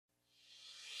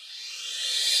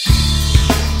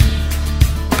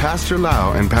Pastor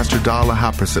Lau and Pastor Dala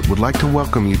Haprasit would like to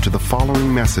welcome you to the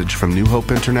following message from New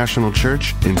Hope International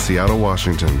Church in Seattle,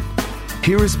 Washington.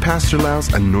 Here is Pastor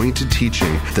Lau's anointed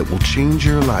teaching that will change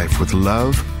your life with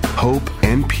love, hope,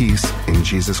 and peace in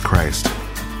Jesus Christ.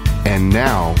 And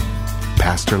now,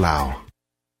 Pastor Lau.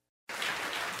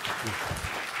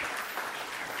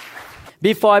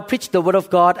 Before I preach the Word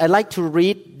of God, I'd like to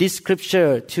read this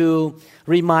scripture to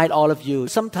remind all of you.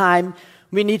 Sometimes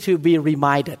we need to be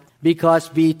reminded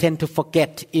because we tend to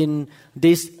forget in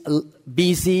this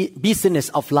busyness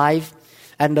of life.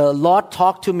 And the Lord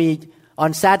talked to me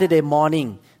on Saturday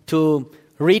morning to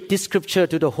read this scripture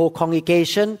to the whole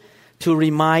congregation to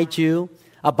remind you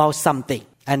about something.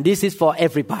 And this is for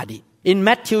everybody. In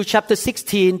Matthew chapter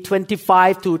 16,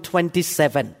 25 to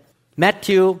 27.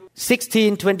 Matthew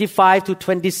 16, 25 to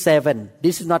 27.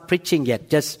 This is not preaching yet,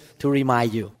 just to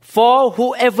remind you. For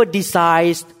whoever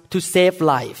desires to save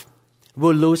life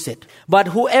will lose it. But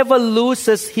whoever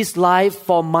loses his life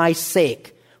for my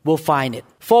sake will find it.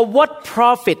 For what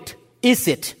profit is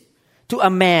it to a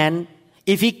man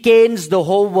if he gains the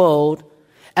whole world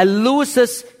and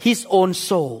loses his own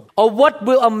soul? Or what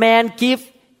will a man give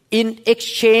in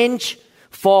exchange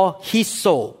for his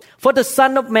soul? For the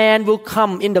Son of Man will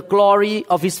come in the glory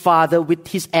of his Father with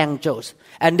his angels,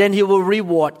 and then he will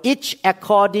reward each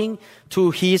according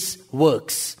to his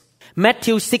works.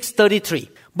 Matthew 6:33.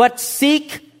 But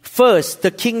seek first the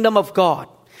kingdom of God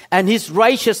and his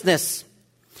righteousness,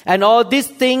 and all these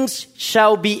things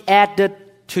shall be added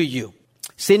to you.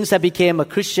 Since I became a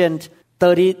Christian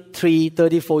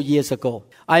 34 years ago,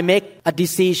 I make a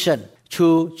decision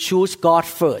to choose God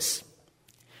first,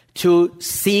 to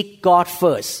seek God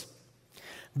first.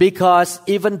 Because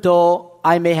even though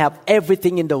I may have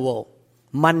everything in the world,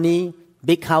 money,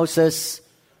 big houses,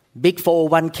 big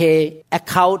 401k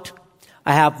account,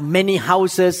 I have many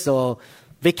houses or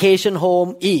vacation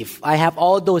home, I have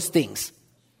all those things.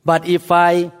 But if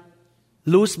I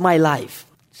lose my life,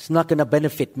 it's not going to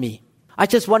benefit me. I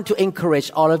just want to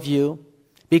encourage all of you,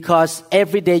 because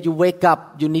every day you wake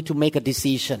up, you need to make a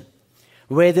decision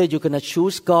whether you're going to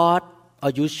choose God or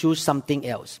you choose something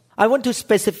else. I want to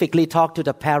specifically talk to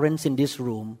the parents in this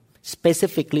room,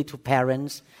 specifically to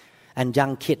parents and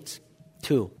young kids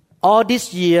too. All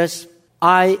these years,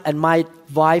 I and my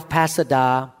wife, Pastor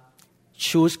Da,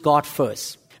 choose God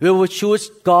first. We will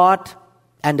choose God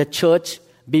and the church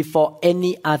before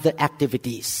any other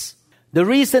activities. The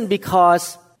reason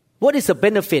because what is the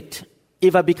benefit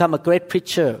if I become a great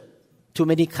preacher to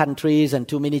many countries and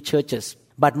to many churches,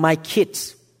 but my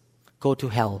kids go to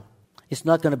hell? It's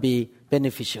not going to be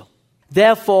beneficial.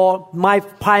 Therefore, my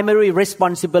primary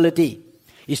responsibility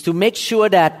is to make sure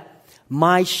that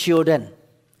my children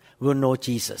will know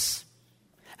Jesus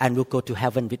and will go to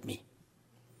heaven with me.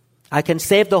 I can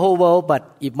save the whole world,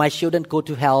 but if my children go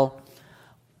to hell,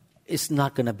 it's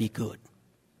not going to be good.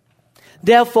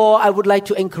 Therefore, I would like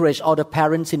to encourage all the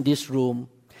parents in this room,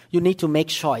 you need to make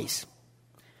choice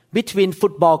between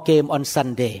football game on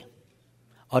Sunday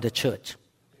or the church.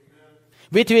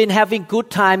 Between having good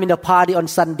time in the party on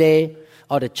Sunday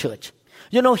or the church.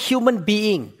 You know, human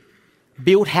being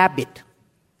build habit,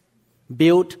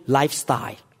 build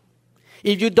lifestyle.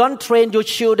 If you don't train your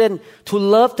children to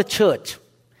love the church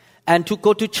and to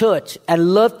go to church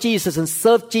and love Jesus and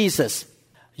serve Jesus,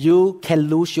 you can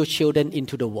lose your children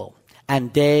into the world.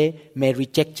 And they may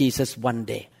reject Jesus one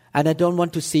day. And I don't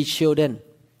want to see children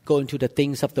go into the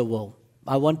things of the world.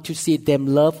 I want to see them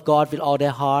love God with all their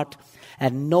heart.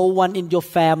 And no one in your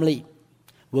family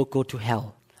will go to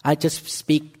hell. I just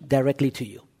speak directly to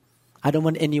you. I don't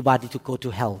want anybody to go to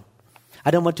hell.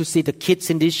 I don't want to see the kids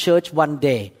in this church one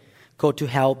day go to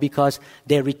hell because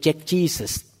they reject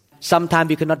Jesus. Sometimes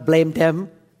you cannot blame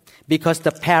them because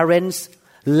the parents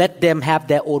let them have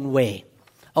their own way.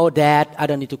 Oh, Dad, I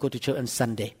don't need to go to church on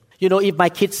Sunday. You know, if my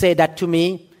kids say that to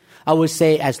me, I will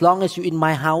say, as long as you're in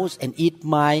my house and eat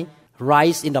my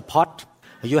rice in the pot,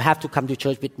 you have to come to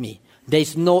church with me. There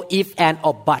is no if, and,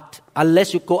 or but.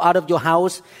 Unless you go out of your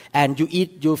house and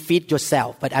you feed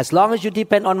yourself. But as long as you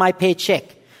depend on my paycheck,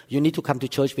 you need to come to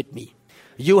church with me.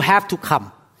 You have to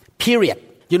come. Period.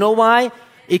 You know why?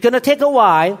 It's going to take a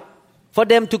while for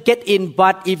them to get in.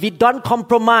 But if we don't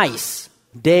compromise,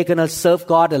 they're going to serve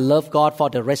God and love God for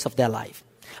the rest of their life.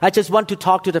 I just want to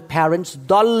talk to the parents.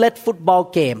 Don't let football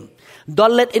game.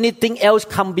 Don't let anything else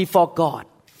come before God.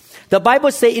 The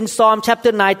Bible says in Psalm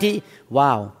chapter 90,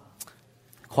 wow.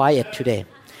 Quiet today.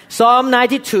 Psalm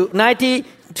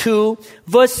 92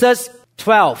 verses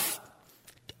 12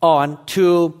 on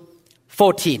to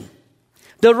 14.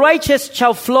 The righteous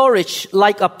shall flourish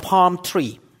like a palm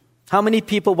tree. How many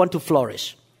people want to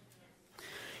flourish?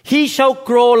 He shall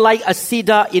grow like a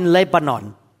cedar in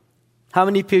Lebanon. How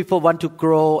many people want to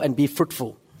grow and be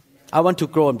fruitful? I want to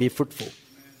grow and be fruitful.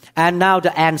 And now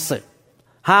the answer.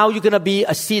 How are you going to be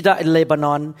a cedar in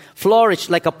Lebanon, flourish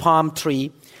like a palm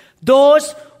tree?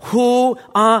 Those who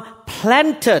are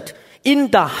planted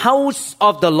in the house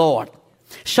of the Lord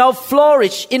shall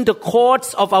flourish in the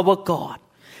courts of our God.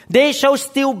 They shall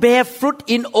still bear fruit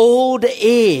in old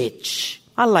age.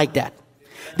 I like that.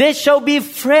 They shall be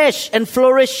fresh and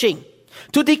flourishing,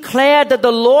 to declare that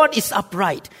the Lord is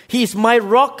upright. He is my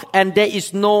rock, and there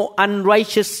is no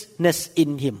unrighteousness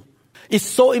in him. It's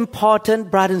so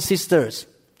important, brothers and sisters,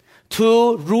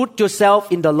 to root yourself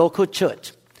in the local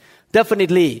church.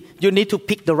 Definitely, you need to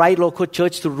pick the right local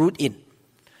church to root in.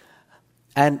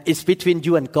 And it's between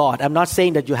you and God. I'm not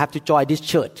saying that you have to join this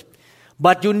church.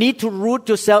 But you need to root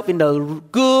yourself in the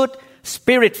good,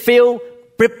 spirit-filled,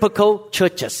 biblical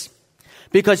churches.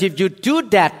 Because if you do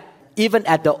that, even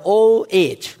at the old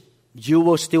age, you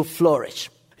will still flourish.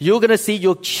 You're going to see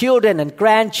your children and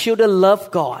grandchildren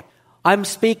love God. I'm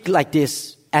speaking like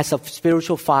this as a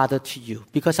spiritual father to you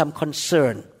because I'm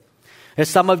concerned that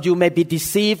some of you may be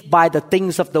deceived by the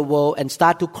things of the world and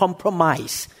start to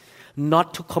compromise,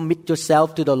 not to commit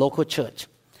yourself to the local church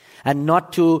and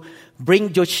not to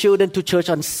bring your children to church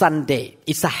on Sunday.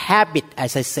 It's a habit,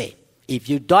 as I say. If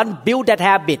you don't build that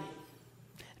habit,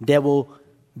 they will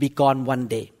be gone one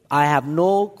day. I have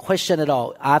no question at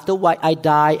all. After I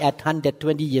die at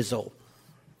 120 years old,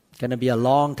 it's going to be a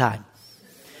long time.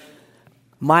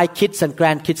 My kids and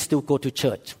grandkids still go to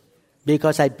church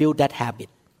because I built that habit.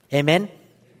 Amen?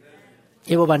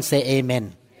 Everyone say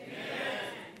amen.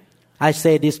 I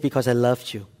say this because I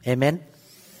love you. Amen?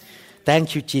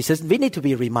 Thank you, Jesus. We need to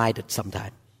be reminded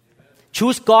sometime.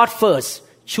 Choose God first.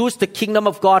 Choose the kingdom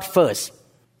of God first.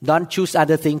 Don't choose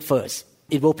other things first.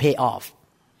 It will pay off.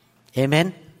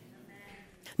 Amen?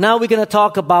 Now we're going to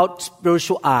talk about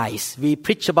spiritual eyes. We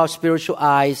preached about spiritual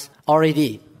eyes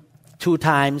already 2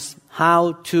 times.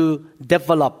 How to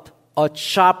develop or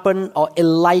sharpen or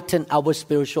enlighten our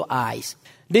spiritual eyes.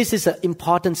 This is an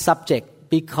important subject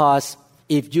because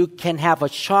if you can have a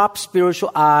sharp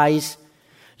spiritual eyes,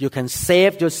 you can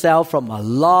save yourself from a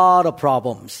lot of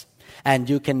problems. And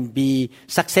you can be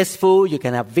successful, you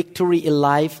can have victory in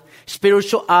life.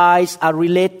 Spiritual eyes are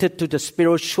related to the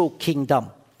spiritual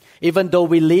kingdom. Even though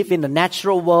we live in the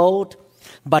natural world,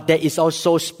 but there is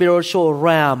also spiritual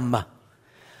realm.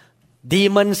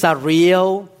 Demons are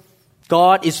real,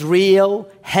 God is real,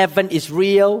 heaven is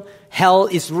real, hell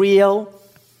is real,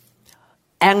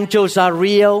 angels are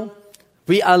real.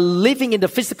 We are living in the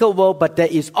physical world, but there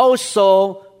is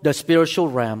also the spiritual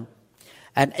realm.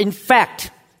 And in fact,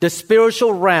 the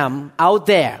spiritual realm out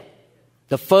there,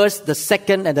 the first, the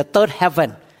second, and the third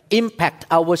heaven impact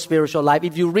our spiritual life.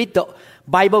 If you read the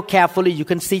Bible carefully, you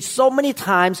can see so many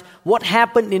times what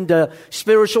happened in the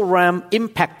spiritual realm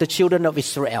impact the children of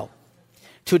Israel.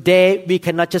 Today, we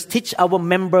cannot just teach our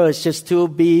members just to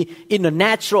be in the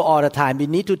natural all the time. We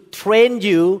need to train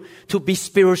you to be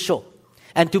spiritual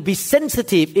and to be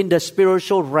sensitive in the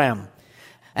spiritual realm.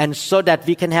 And so that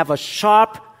we can have a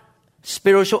sharp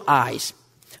spiritual eyes.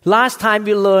 Last time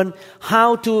we learned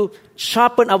how to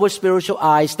sharpen our spiritual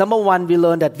eyes. Number 1, we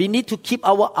learned that we need to keep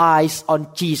our eyes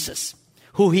on Jesus,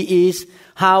 who He is,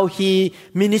 how He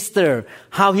ministered,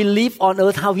 how He lived on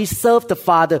earth, how He served the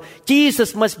Father.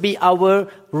 Jesus must be our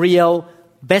real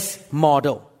best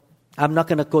model. I'm not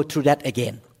going to go through that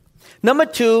again. Number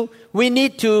 2, we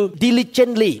need to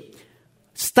diligently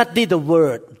study the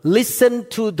Word, listen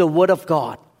to the Word of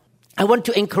God. I want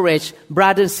to encourage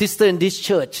brothers and sisters in this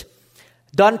church.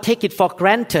 Don't take it for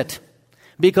granted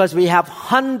because we have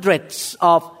hundreds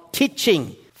of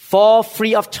teaching for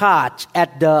free of charge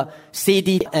at the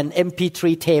CD and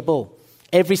MP3 table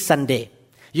every Sunday.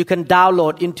 You can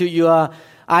download into your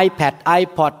iPad,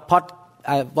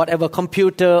 iPod, whatever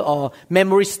computer or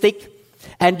memory stick,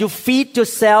 and you feed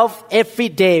yourself every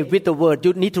day with the Word.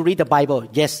 You need to read the Bible.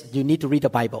 Yes, you need to read the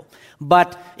Bible.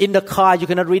 But in the car, you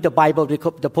cannot read the Bible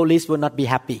because the police will not be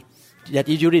happy that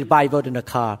you read the Bible in the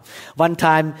car. One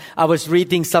time, I was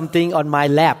reading something on my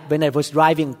lap when I was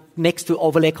driving next to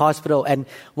Overlake Hospital, and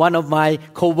one of my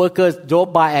co-workers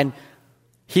drove by and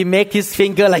he made his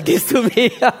finger like this to me.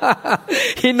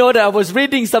 He know that I was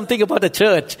reading something about the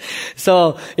church.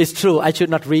 So it's true, I should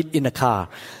not read in the car.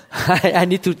 I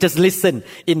need to just listen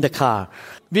in the car.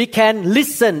 We can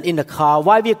listen in the car.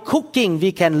 While we're cooking,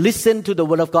 we can listen to the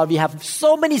Word of God. We have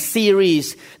so many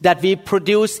series that we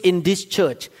produce in this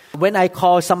church. When I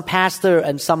call some pastor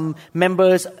and some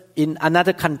members in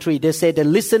another country, they say they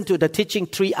listen to the teaching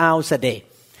 3 hours a day.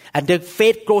 And their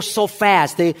faith grows so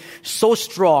fast. They're so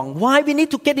strong. Why? We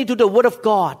need to get into the Word of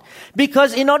God.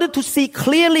 Because in order to see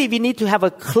clearly, we need to have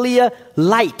a clear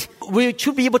light. We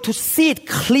should be able to see it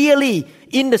clearly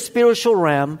in the spiritual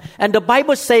realm. And the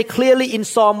Bible says clearly in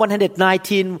Psalm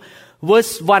 119,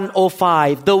 verse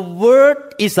 105, the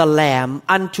Word is a lamp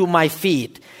unto my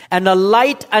feet and a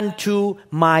light unto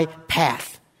my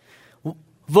path.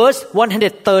 Verse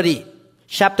 130.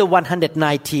 Chapter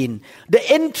 119.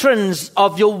 The entrance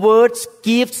of your words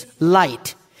gives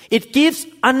light. It gives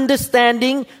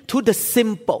understanding to the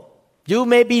simple. You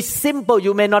may be simple,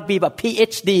 you may not be a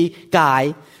PhD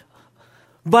guy.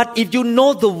 But if you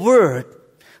know the word,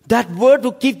 that word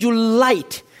will give you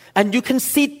light. And you can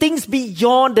see things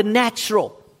beyond the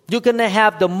natural. You're going to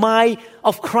have the mind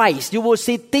of Christ. You will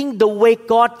see things the way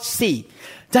God sees.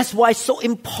 That's why it's so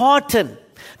important.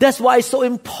 That's why it's so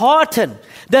important.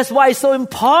 That's why it's so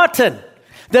important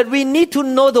that we need to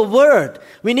know the Word.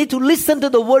 We need to listen to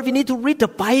the Word. We need to read the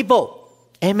Bible.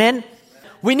 Amen?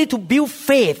 We need to build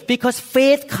faith because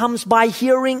faith comes by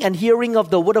hearing and hearing of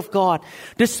the Word of God.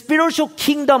 The spiritual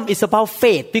kingdom is about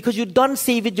faith because you don't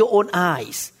see with your own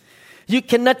eyes. You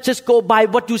cannot just go by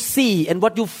what you see and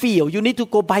what you feel. You need to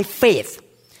go by faith.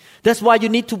 That's why you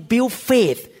need to build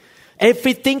faith.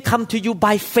 Everything comes to you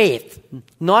by faith,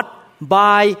 not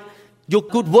by your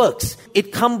good works.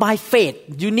 It comes by faith.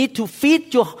 You need to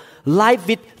feed your life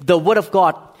with the Word of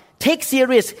God. Take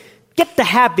serious. Get the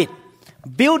habit.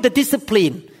 Build the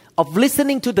discipline of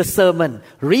listening to the sermon,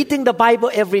 reading the Bible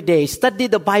every day, study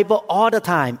the Bible all the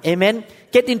time. Amen.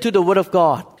 Get into the Word of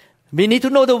God. We need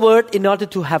to know the Word in order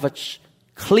to have a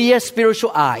clear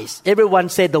spiritual eyes. Everyone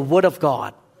say the Word of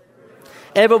God.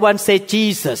 Everyone say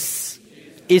Jesus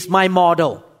is my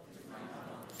model.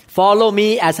 Follow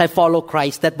me as I follow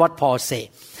Christ. That's what Paul says.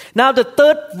 Now the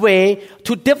third way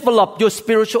to develop your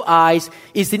spiritual eyes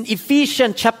is in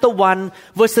Ephesians chapter 1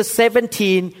 verses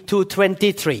 17 to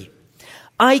 23.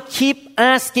 I keep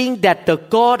asking that the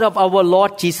God of our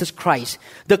Lord Jesus Christ,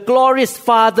 the glorious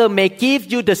Father, may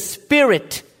give you the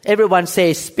spirit. Everyone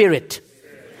say spirit.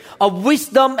 Of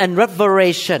wisdom and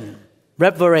revelation.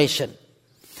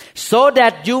 So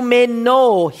that you may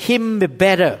know Him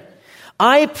better.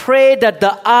 I pray that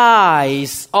the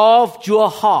eyes of your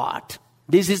heart,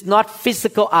 this is not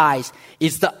physical eyes,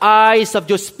 it's the eyes of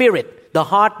your spirit. The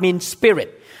heart means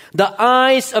spirit. The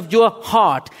eyes of your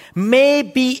heart may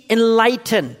be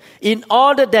enlightened in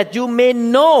order that you may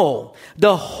know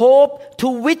the hope to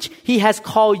which He has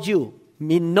called you.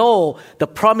 We know the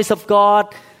promise of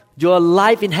God, your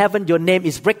life in heaven, your name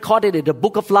is recorded in the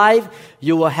book of life.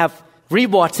 You will have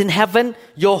rewards in heaven,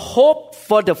 your hope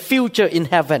for the future in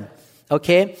heaven.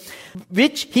 Okay,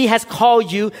 which He has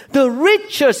called you, the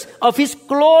riches of His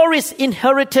glorious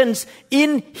inheritance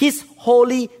in His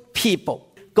holy people.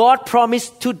 God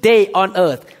promised today on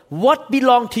earth, what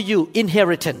belongs to you?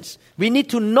 Inheritance. We need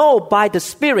to know by the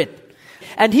Spirit.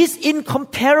 And His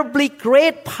incomparably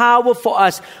great power for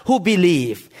us who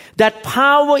believe. That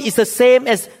power is the same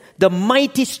as the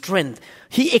mighty strength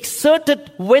He exerted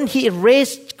when He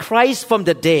raised Christ from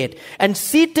the dead and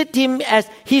seated Him at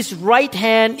His right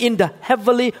hand in the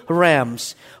heavenly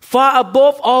realms, far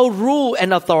above all rule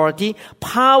and authority,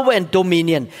 power and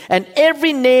dominion, and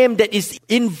every name that is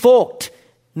invoked,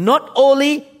 not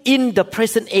only in the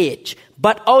present age,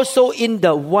 but also in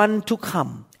the one to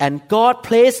come. And God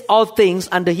placed all things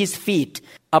under His feet,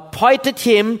 appointed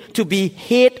Him to be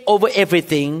head over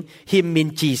everything, Him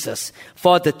means Jesus,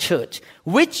 for the church,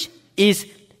 which is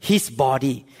His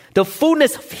body, the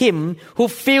fullness of Him who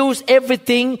fills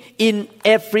everything in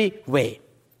every way.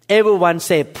 Everyone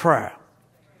say prayer.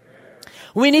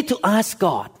 We need to ask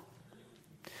God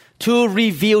to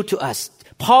reveal to us.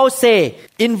 Paul say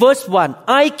in verse 1,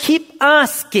 I keep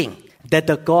asking that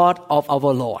the God of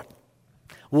our Lord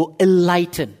will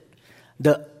enlighten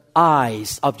the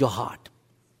eyes of your heart.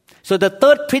 So the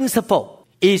third principle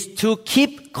is to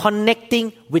keep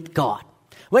connecting with God.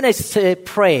 When I say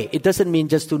pray, it doesn't mean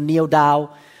just to kneel down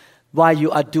while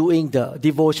you are doing the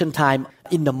devotion time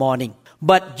in the morning.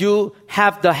 But you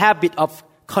have the habit of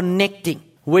connecting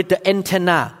with the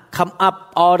antenna, come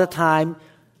up all the time,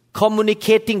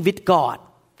 communicating with God.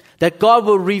 That God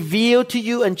will reveal to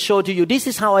you and show to you. This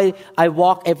is how I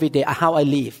walk every day, how I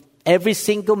live. Every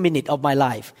single minute of my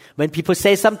life. When people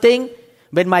say something,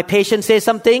 when my patient says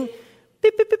something,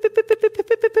 beep, beep, beep, beep, beep, beep,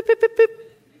 beep, beep, beep, beep, beep,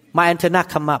 my antenna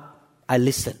come up. I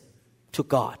listen to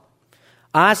God.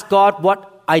 Ask God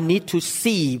what I need to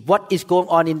see, what is going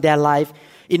on in their life,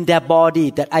 in their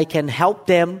body, that I can help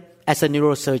them as a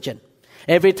neurosurgeon.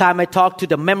 Every time I talk to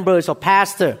the members or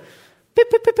pastor, beep,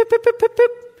 beep, beep, beep, beep, beep,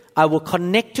 beep, I will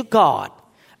connect to God.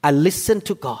 I listen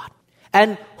to God.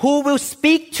 And who will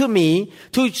speak to me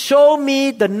to show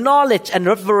me the knowledge and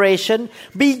revelation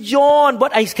beyond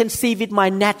what I can see with my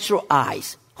natural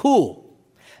eyes? Who?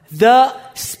 The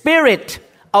Spirit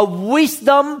of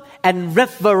wisdom and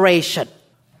revelation.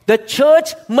 The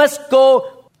church must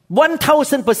go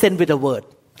 1,000% with the Word.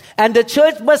 And the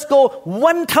church must go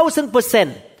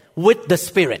 1,000% with the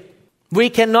Spirit. We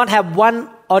cannot have one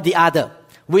or the other.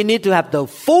 We need to have the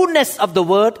fullness of the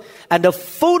Word and the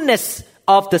fullness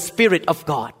of the Spirit of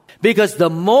God. Because the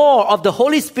more of the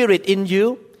Holy Spirit in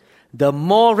you, the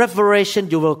more revelation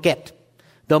you will get.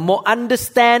 The more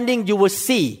understanding you will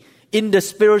see in the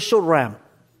spiritual realm.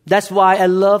 That's why I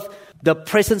love the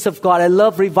presence of God. I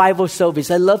love revival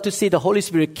service. I love to see the Holy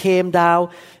Spirit came down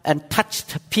and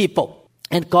touched people.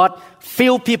 And God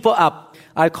filled people up.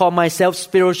 I call myself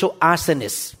spiritual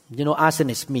arsonist. You know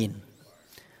arsonist mean?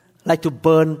 Like to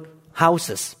burn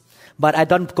houses. But I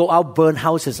don't go out burn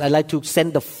houses. I like to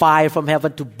send the fire from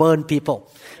heaven to burn people.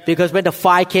 Because when the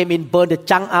fire came in, burn the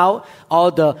junk out,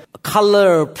 all the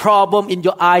color problem in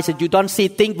your eyes and you don't see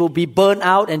things will be burned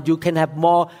out, and you can have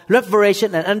more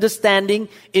revelation and understanding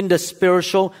in the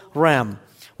spiritual realm.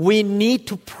 We need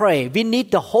to pray. We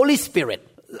need the Holy Spirit.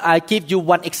 I give you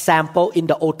one example in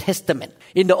the Old Testament.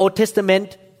 In the Old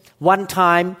Testament, one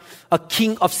time, a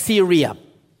king of Syria,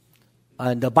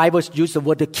 and the Bible uses the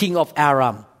word the king of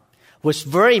Aram, was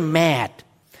very mad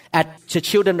at the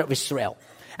children of Israel.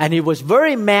 And he was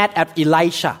very mad at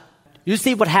Elisha. You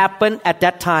see what happened at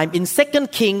that time. In 2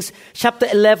 Kings chapter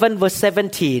 11 verse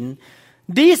 17,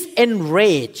 this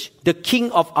enraged the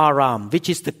king of Aram, which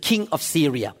is the king of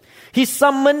Syria. He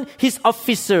summoned his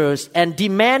officers and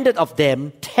demanded of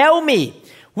them, "Tell me,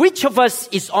 which of us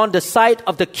is on the side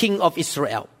of the king of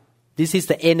Israel?" This is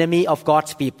the enemy of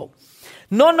God's people.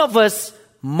 "None of us,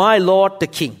 my lord the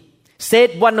king,"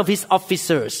 said one of his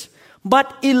officers. "But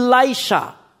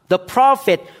Elisha, the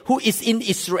prophet who is in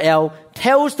Israel,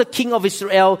 tells the king of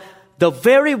Israel the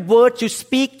very words you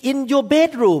speak in your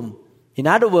bedroom." In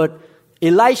other words,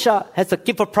 Elisha has a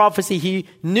gift of prophecy. He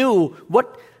knew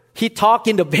what he talked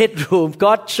in the bedroom.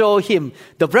 God showed him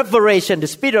the revelation, the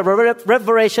spirit of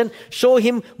revelation showed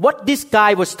him what this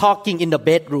guy was talking in the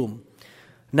bedroom.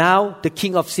 Now the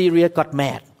king of Syria got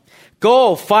mad.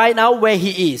 "Go find out where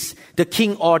he is," the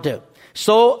king ordered,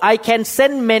 "so I can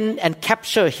send men and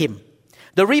capture him."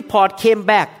 The report came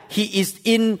back. He is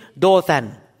in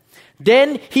Dothan.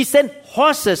 Then he sent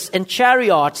horses and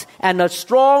chariots and a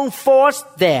strong force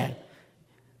there.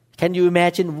 Can you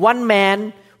imagine one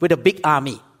man with a big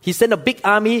army? He sent a big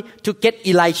army to get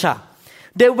Elisha.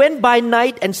 They went by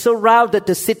night and surrounded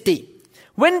the city.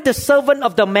 When the servant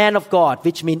of the man of God,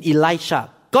 which means Elisha,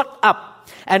 got up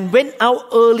and went out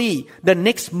early the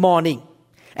next morning,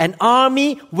 an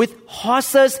army with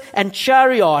horses and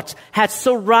chariots had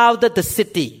surrounded the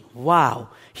city. Wow.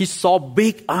 He saw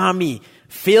big army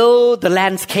fill the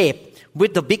landscape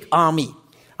with the big army.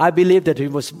 I believe that he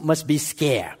must be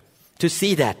scared to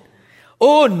see that.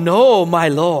 "Oh no, my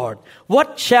Lord,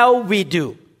 what shall we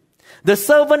do?" The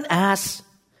servant asked.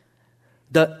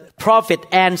 The prophet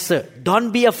answered,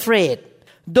 "Don't be afraid.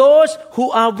 Those who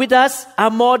are with us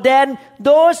are more than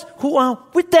those who are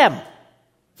with them."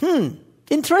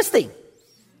 Interesting.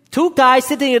 Two guys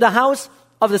sitting in the house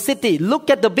of the city look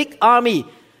at the big army,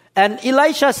 and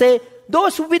Elisha say,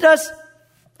 "Those who with us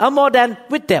are more than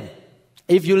with them."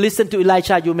 If you listen to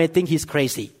Elisha, you may think he's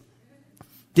crazy.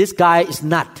 This guy is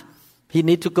nuts. He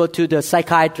need to go to the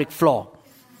psychiatric floor.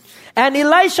 And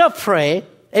Elisha pray.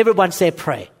 Everyone say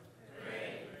pray.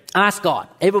 Ask God.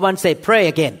 Everyone say pray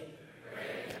again.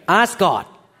 Ask God.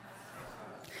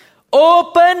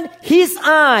 Open his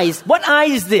eyes. What eye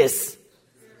is this?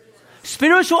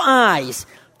 Spiritual eyes.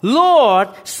 Lord,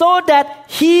 so that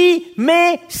he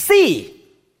may see.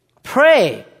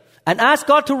 Pray and ask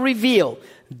God to reveal.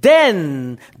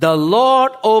 Then the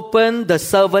Lord opened the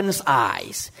servant's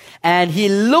eyes, and he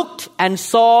looked and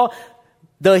saw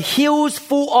the hills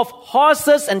full of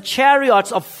horses and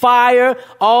chariots of fire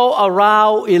all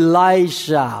around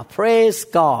Elisha. Praise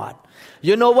God.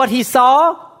 You know what he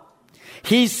saw?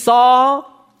 He saw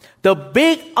the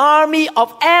big army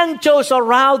of angels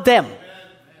around them.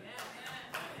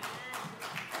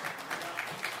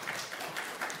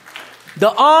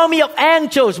 The army of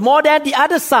angels more than the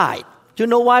other side. You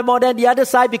know why more than the other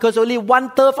side? Because only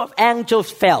 1/3 of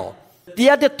angels fell. The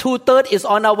other 2/3 is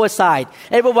on our side.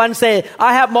 Everyone say,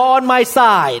 "I have more on my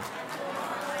side."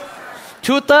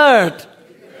 2/3.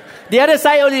 The other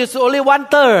side is only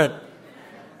 1/3.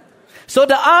 So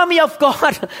the army of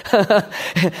God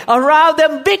around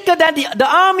them bigger than the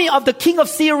army of the king of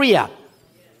Syria.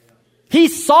 He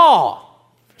saw.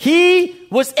 He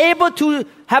was able to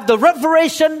have the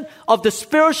revelation of the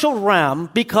spiritual realm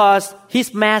because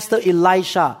his master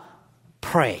Elisha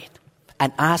prayed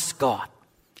and asked God.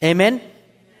 Amen?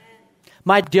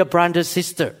 My dear brother and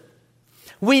sister,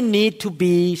 we need to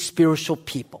be spiritual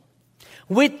people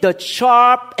with the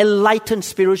sharp, enlightened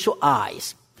spiritual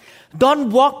eyes. Don't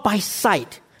walk by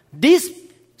sight. This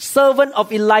servant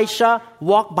of Elisha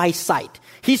walked by sight.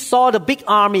 He saw the big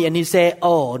army and he said,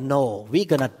 oh no, we're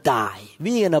going to die.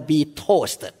 We're going to be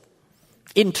toasted.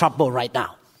 In trouble right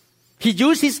now. He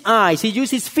used his eyes. He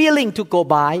used his feeling to go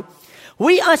by.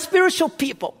 We are spiritual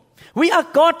people. We are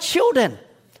God's children.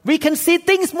 We can see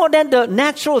things more than the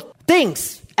natural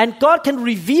things. And God can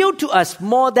reveal to us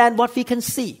more than what we can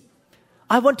see.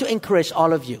 I want to encourage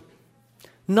all of you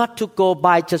not to go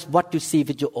by just what you see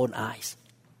with your own eyes.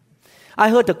 I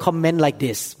heard a comment like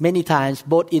this many times,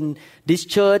 both in this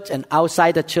church and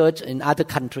outside the church in other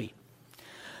country.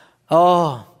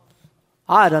 Oh,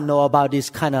 I don't know about this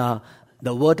kind of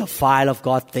the word of fire of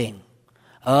God thing.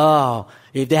 Oh,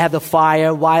 if they have the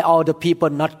fire, why all the people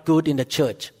not good in the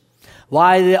church?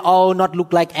 Why they all not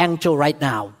look like angel right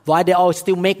now? Why they all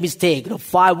still make mistake? The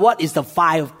fire, what is the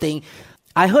fire thing?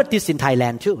 I heard this in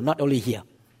Thailand too, not only here.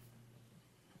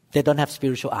 They don't have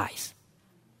spiritual eyes.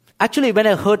 Actually, when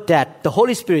I heard that, the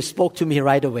Holy Spirit spoke to me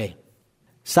right away.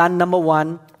 Son, number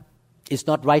one, it's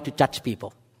not right to judge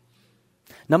people.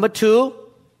 Number two,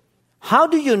 how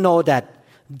do you know that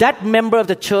that member of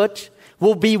the church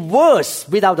will be worse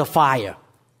without the fire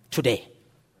today?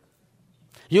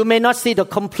 You may not see the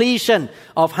completion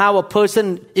of how a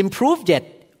person improved yet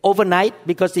overnight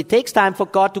because it takes time for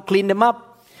God to clean them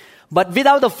up. But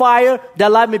without the fire, their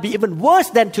life may be even worse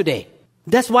than today.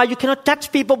 That's why you cannot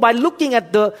judge people by looking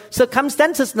at the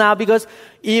circumstances now, because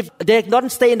if they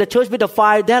don't stay in the church with the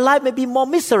fire, their life may be more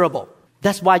miserable.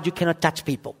 That's why you cannot judge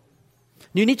people.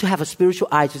 You need to have a spiritual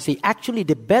eye to see, actually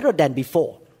they're better than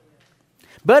before.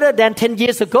 Better than 10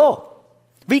 years ago.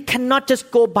 We cannot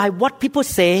just go by what people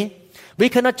say. We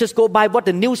cannot just go by what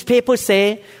the newspapers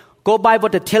say, go by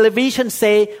what the television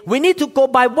say. We need to go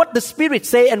by what the Spirit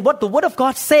say and what the Word of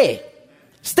God say.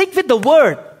 Stick with the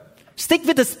Word. Stick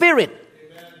with the Spirit.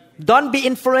 Don't be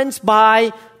influenced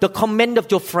by the comment of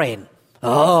your friend.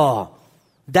 Oh,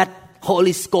 that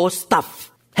Holy Ghost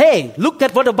stuff. Hey, look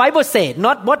at what the Bible says,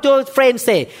 not what your friend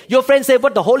say. Your friend say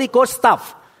what the Holy Ghost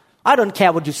stuff. I don't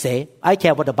care what you say. I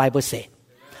care what the Bible say.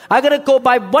 I'm going to go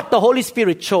by what the Holy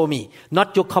Spirit show me,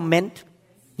 not your comment,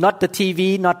 not the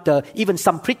TV, not even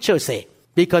some preacher say,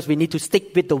 because we need to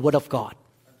stick with the Word of God.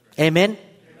 Amen?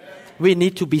 We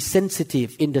need to be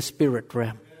sensitive in the spirit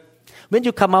realm. When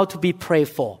you come out to be prayed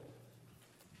for,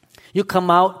 you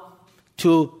come out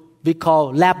to, we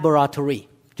call laboratory.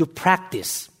 You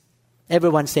practice.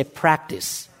 Everyone say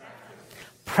practice.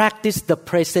 Practice the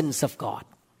presence of God.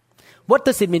 What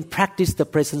does it mean, practice the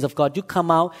presence of God? You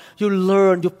come out, you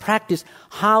learn, you practice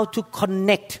how to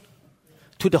connect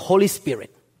to the Holy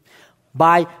Spirit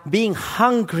by being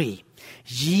hungry,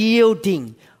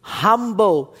 yielding,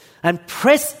 humble, and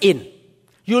press in.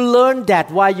 You learn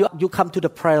that while you come to the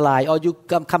prayer line or you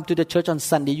come to the church on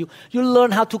Sunday. You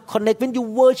learn how to connect. When you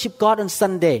worship God on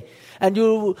Sunday and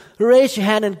you raise your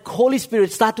hand and Holy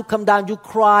Spirit start to come down, you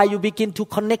cry, you begin to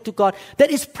connect to God.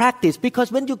 That is practice, because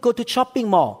when you go to shopping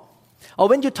mall or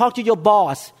when you talk to your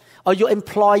boss or your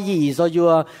employees or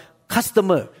your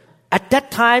customer, at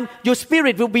that time, your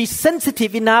spirit will be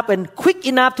sensitive enough and quick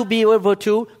enough to be able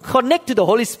to connect to the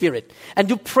Holy Spirit. And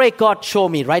you pray, God, show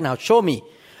me right now, show me.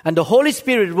 And the Holy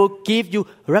Spirit will give you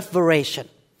revelation.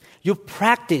 You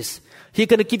practice. He's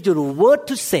going to give you the word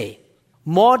to say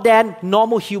more than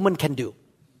normal human can do,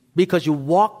 because you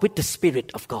walk with the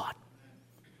Spirit of God.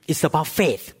 It's about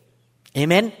faith.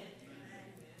 Amen?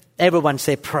 Everyone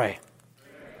say pray.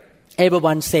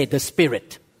 Everyone say the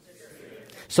Spirit.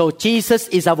 So Jesus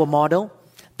is our model.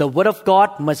 The Word of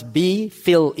God must be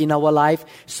filled in our life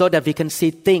so that we can see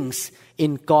things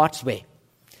in God's way.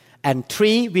 And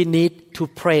 3, we need to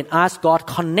pray and ask God,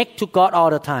 connect to God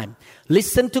all the time.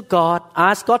 Listen to God,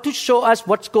 ask God to show us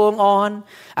what's going on,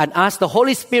 and ask the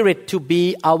Holy Spirit to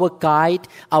be our guide,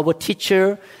 our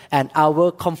teacher, and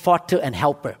our comforter and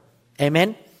helper.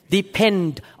 Amen?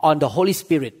 Depend on the Holy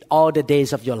Spirit all the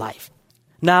days of your life.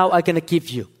 Now I'm going to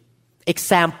give you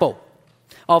example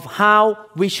of how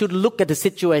we should look at the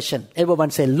situation. Everyone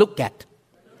say, look at.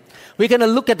 We're going to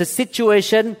look at the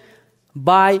situation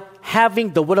by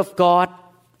having the Word of God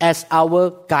as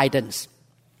our guidance.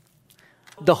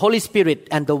 The Holy Spirit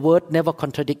and the Word never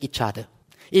contradict each other.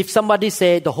 If somebody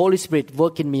say, the Holy Spirit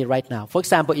work in me right now. For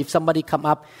example, if somebody come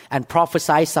up and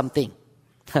prophesy something.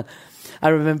 I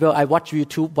remember I watched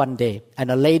YouTube one day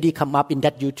and a lady come up in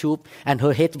that YouTube and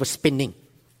her head was spinning.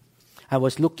 I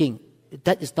was looking.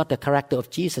 That is not the character of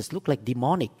Jesus. Look like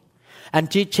demonic.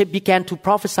 And she began to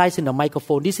prophesy in the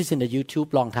microphone. This is in the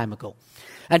YouTube long time ago.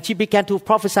 And she began to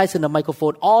prophesy in the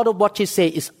microphone. All of what she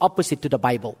said is opposite to the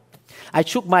Bible. I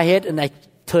shook my head and I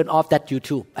turned off that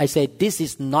YouTube. I said, this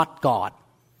is not God.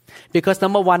 Because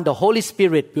number one, the Holy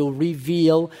Spirit will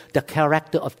reveal the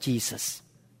character of Jesus.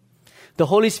 The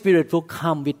Holy Spirit will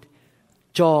come with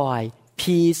joy,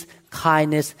 peace,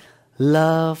 kindness,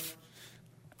 love,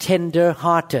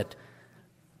 tender-hearted,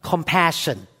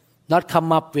 compassion, not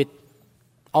come up with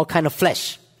all kind of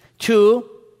flesh. Two,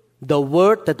 the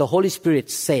word that the Holy Spirit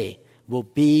say will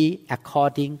be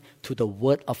according to the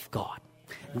word of God.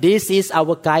 This is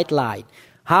our guideline.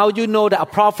 How you know that a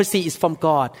prophecy is from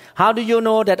God? How do you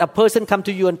know that a person come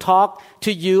to you and talk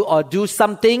to you or do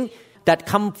something that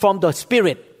come from the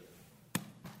Spirit?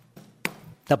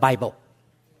 The Bible.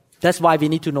 That's why we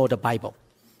need to know the Bible.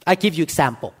 I give you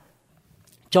example.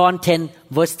 John 10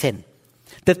 verse 10.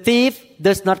 The thief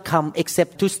does not come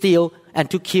except to steal and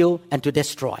to kill and to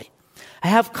destroy. I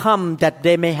have come that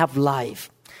they may have life,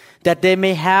 that they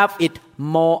may have it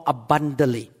more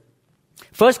abundantly.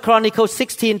 1 Chronicles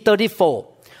 16:34.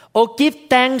 Oh, give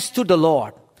thanks to the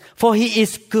Lord, for He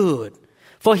is good,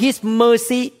 for His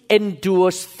mercy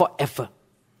endures forever.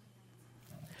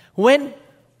 When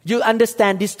you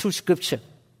understand this true scripture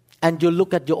and you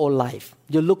look at your own life,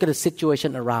 you look at the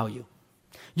situation around you,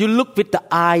 you look with the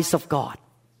eyes of God,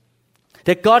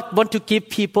 that God wants to give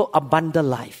people abundant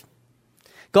life.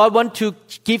 God wants to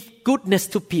give goodness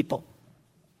to people.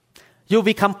 You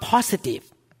become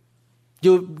positive.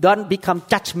 You don't become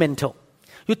judgmental.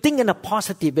 You think in a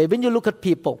positive way. When you look at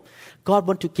people, God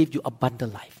wants to give you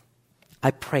abundant life.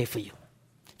 I pray for you.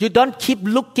 You don't keep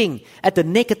looking at the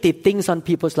negative things on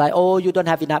people's life. Oh, you don't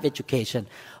have enough education.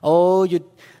 Oh,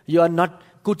 you are not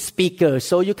good speaker,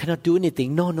 so you cannot do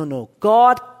anything. No.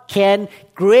 God can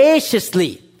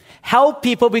graciously help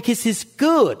people because He's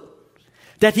good.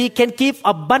 That He can give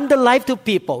abundant life to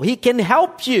people. He can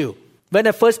help you. When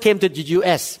I first came to the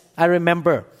U.S., I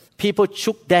remember people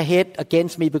shook their head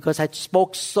against me because I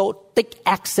spoke so thick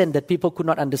accent that people could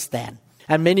not understand.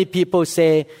 And many people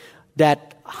say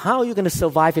that, how are you going to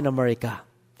survive in America?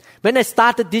 When I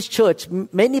started this church,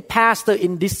 many pastors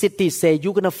in this city say,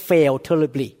 you're going to fail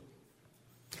terribly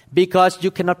because you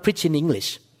cannot preach in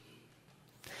English.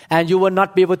 And you will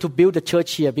not be able to build a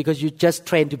church here because you just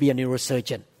trained to be a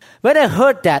neurosurgeon. When I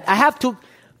heard that, I have to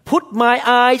put my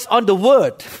eyes on the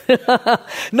word,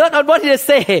 not on what He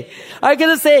say. I'm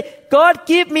going to say, God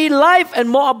give me life and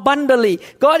more abundantly.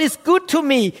 God is good to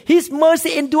me. His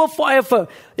mercy endure forever.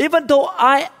 Even though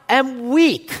I am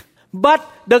weak, but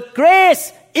the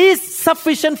grace is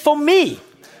sufficient for me.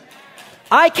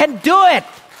 I can do it.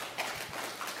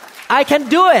 I can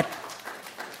do it.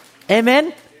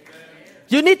 Amen.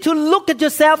 You need to look at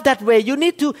yourself that way. You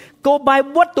need to go by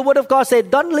what the Word of God says.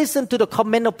 Don't listen to the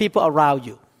comment of people around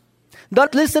you.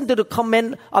 Don't listen to the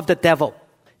comment of the devil.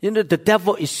 You know, the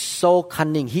devil is so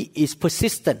cunning. He is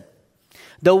persistent.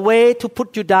 The way to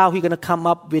put you down, he's going to come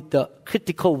up with the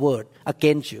critical word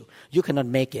against you. You cannot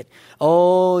make it.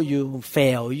 Oh, you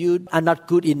fail. You are not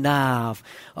good enough.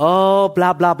 Oh,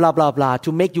 blah, blah, blah, blah, blah,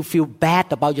 to make you feel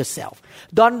bad about yourself.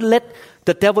 Don't let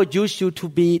the devil use you to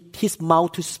be his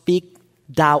mouth to speak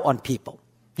down on people.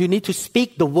 You need to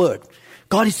speak the word.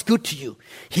 God is good to you.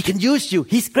 He can use you.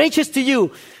 He's gracious to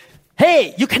you.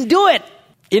 Hey, you can do it.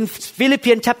 In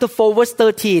Philippians chapter 4 verse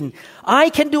 13, I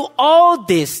can do all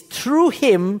this through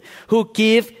Him who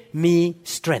gives me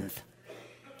strength.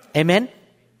 Amen?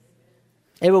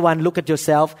 Everyone look at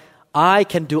yourself. I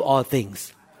can do all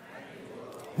things.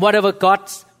 Whatever God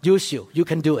uses you, you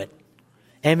can do it.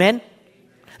 Amen?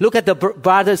 Look at the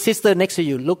brother, sister next to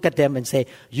you. Look at them and say,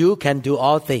 you can do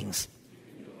all things.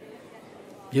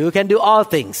 You can do all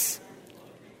things.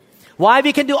 Why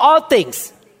we can do all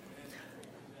things?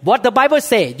 What the Bible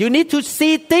says, you need to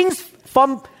see things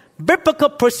from biblical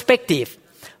perspective.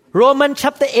 Romans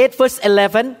chapter 8 verse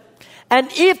 11. And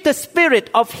if the spirit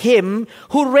of Him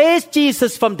who raised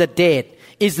Jesus from the dead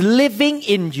is living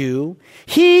in you,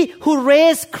 He who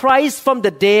raised Christ from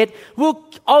the dead will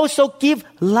also give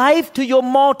life to your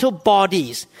mortal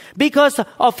bodies because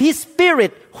of His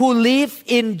Spirit who lives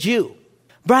in you.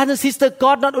 Brothers and sisters,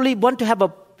 God not only wants to have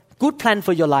a good plan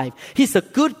for your life. He's a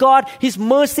good God. His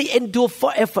mercy endures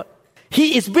forever.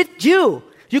 He is with you.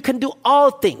 You can do all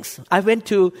things. I went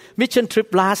to mission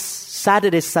trip last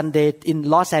Saturday, Sunday in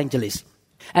Los Angeles.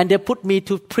 And they put me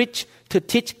to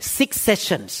teach 6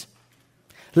 sessions.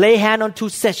 Lay hand on 2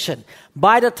 sessions.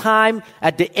 By the time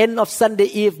at the end of Sunday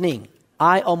evening,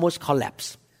 I almost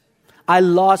collapsed. I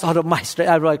lost all of my strength.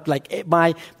 I was like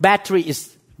my battery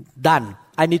is done.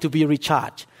 I need to be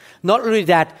recharged. Not only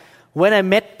that, when I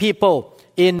met people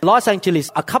in Los Angeles,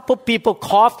 a couple people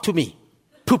coughed to me.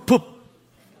 Poop, poop.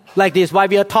 Like this while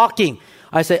we are talking.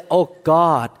 I say, oh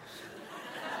God,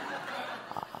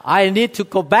 I need to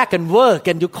go back and work,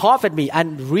 and you cough at me.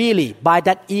 And really, by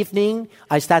that evening,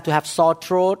 I started to have sore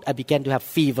throat. I began to have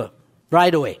fever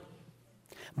right away.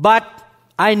 But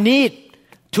I need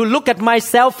to look at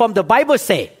myself from the Bible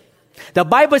say. The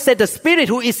Bible said the Spirit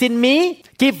who is in me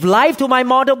give life to my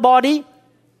mortal body.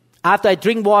 After I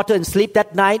drink water and sleep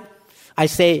that night, I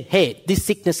say, hey, this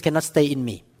sickness cannot stay in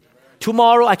me.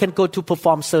 Tomorrow I can go to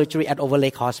perform surgery at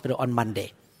Overlake Hospital on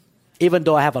Monday, even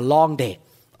though I have a long day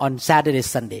on Saturday,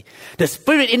 Sunday. The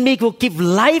Spirit in me will give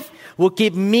life, will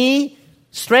give me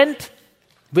strength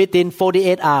within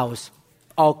 48 hours.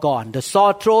 All gone. The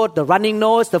sore throat, the running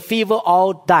nose, the fever,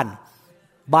 all done.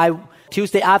 By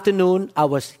Tuesday afternoon, I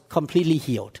was completely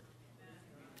healed.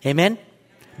 Amen?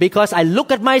 Because I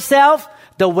look at myself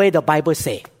the way the Bible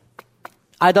says.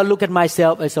 I don't look at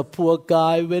myself as a poor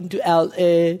guy, went to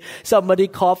L.A., somebody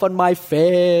coughed on my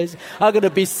face. I'm going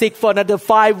to be sick for another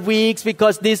 5 weeks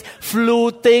because this flu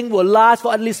thing will last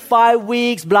for at least 5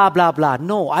 weeks, blah, blah, blah.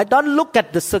 No, I don't look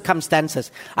at the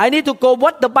circumstances. I need to go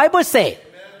what the Bible says.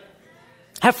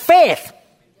 Have faith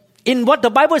in what the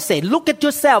Bible says. Look at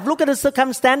yourself. Look at the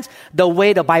circumstance the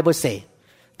way the Bible says.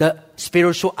 The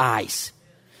spiritual eyes.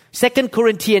 2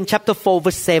 Corinthians chapter 4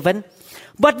 verse 7.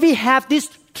 But we have this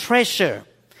treasure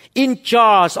in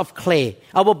jars of clay.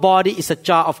 Our body is a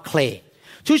jar of clay.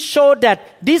 To show that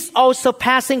this all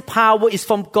surpassing power is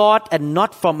from God and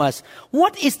not from us.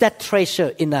 What is that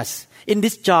treasure in us? In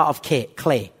this jar of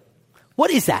clay?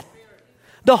 What is that?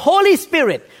 The Holy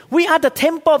Spirit. We are the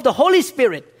temple of the Holy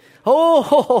Spirit.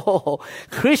 Oh,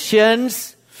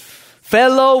 Christians,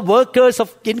 fellow workers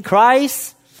in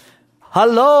Christ.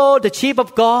 Hello, the sheep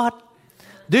of God.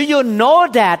 Do you know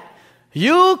that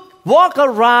you walk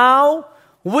around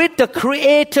with the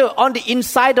Creator on the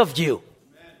inside of you?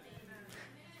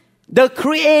 The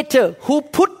Creator who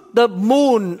put the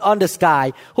moon on the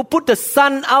sky, who put the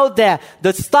sun out there,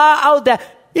 the star out there,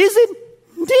 isn't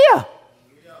there?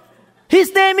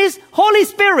 His name is Holy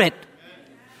Spirit.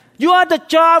 You are the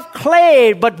jar of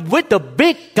clay, but with the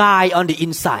big guy on the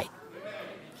inside.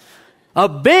 A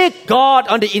big God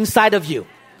on the inside of you.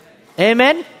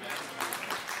 Amen?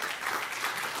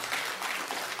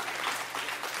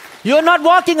 You're not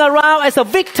walking around as a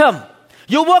victim.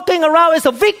 You're walking around as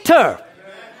a victor.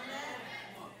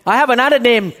 I have another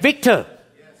name, Victor.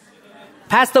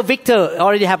 Pastor Victor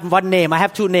already have one name. I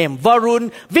have two names.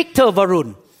 Varun, Victor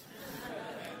Varun.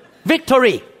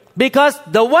 Victory. Because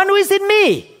the one who is in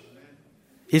me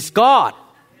is God.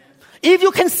 If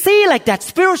you can see like that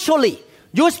spiritually,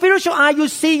 your spiritual eye, you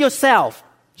see yourself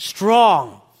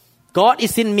strong. God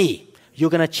is in me. You're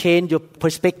going to change your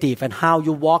perspective and how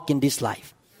you walk in this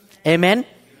life. Amen?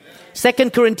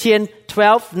 2 Corinthians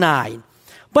 12:9.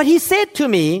 But he said to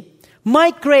me,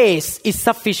 my grace is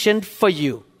sufficient for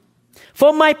you.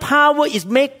 For my power is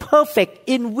made perfect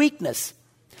in weakness.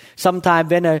 Sometimes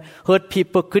when I heard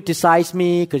people criticize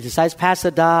me, criticize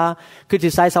Pastor Da,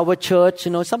 criticize our church,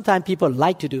 sometimes people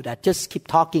like to do that. Just keep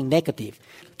talking negative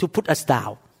to put us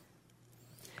down.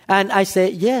 And I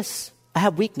say, yes, I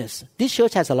have weakness. This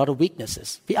church has a lot of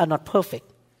weaknesses. We are not perfect.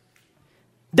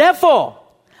 Therefore,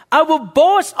 I will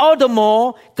boast all the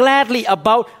more gladly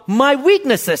about my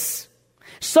weaknesses,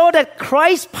 so that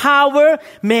Christ's power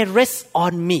may rest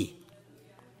on me.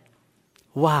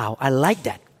 Wow, I like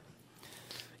that.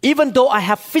 Even though I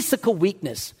have physical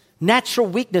weakness, natural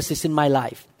weaknesses in my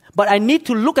life, but I need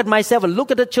to look at myself and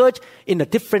look at the church in a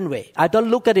different way. I don't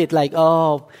look at it like,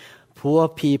 oh, poor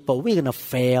people, we're going to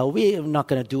fail. We're not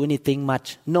going to do anything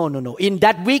much. No. In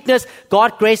that weakness,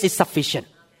 God's grace is sufficient.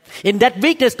 In that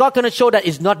weakness, God going to show that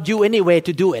it's not you anyway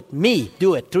to do it. Me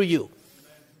do it through you.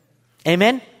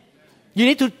 Amen? You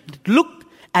need to look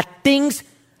at things.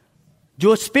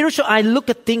 Your spiritual eye look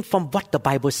at things from what the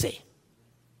Bible says.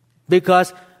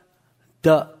 Because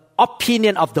the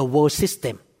opinion of the world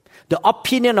system, the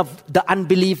opinion of the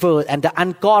unbeliever and the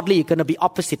ungodly are going to be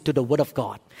opposite to the Word of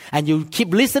God. And you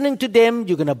keep listening to them,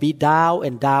 you're going to be down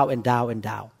and down and down and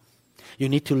down. You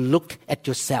need to look at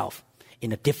yourself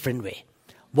in a different way.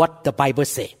 What the Bible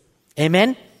says.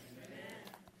 Amen?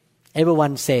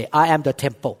 Everyone say, I am the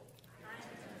temple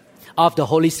of the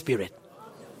Holy Spirit.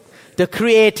 The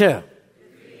Creator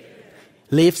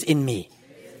lives in me.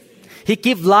 He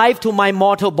gives life to my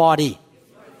mortal body.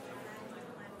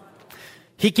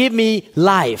 He gives me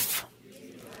life.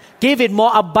 Give it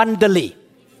more abundantly.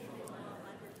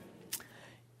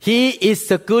 He is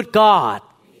a good God.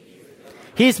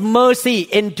 His mercy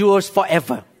endures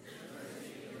forever.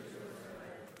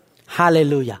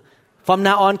 Hallelujah. From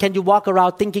now on, can you walk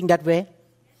around thinking that way?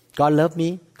 God loves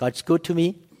me. God's good to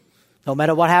me. No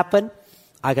matter what happened,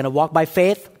 I'm going to walk by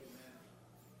faith.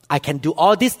 I can do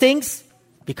all these things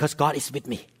because God is with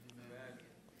me.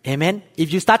 Amen.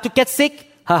 If you start to get sick,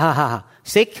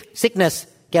 sickness,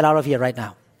 get out of here right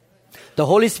now. The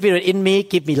Holy Spirit in me,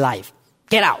 give me life.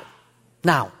 Get out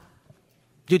now.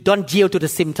 You don't yield to the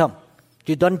symptom.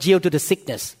 You don't yield to the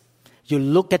sickness. You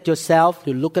look at yourself.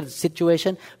 You look at the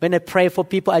situation. When I pray for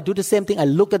people, I do the same thing. I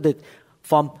look at it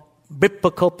from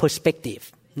biblical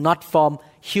perspective, not from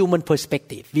human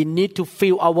perspective. We need to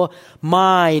fill our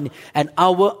mind and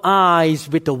our eyes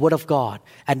with the Word of God.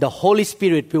 And the Holy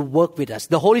Spirit will work with us.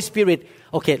 The Holy Spirit,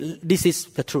 okay, this is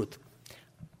the truth.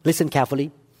 Listen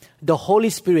carefully. The Holy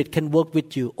Spirit can work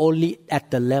with you only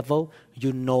at the level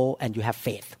you know and you have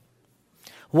faith.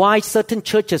 Why certain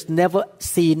churches never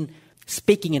seen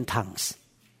speaking in tongues?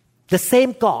 The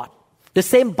same God, the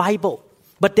same Bible,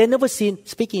 but they never seen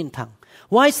speaking in tongues.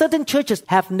 Why certain churches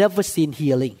have never seen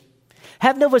healing,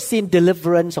 have never seen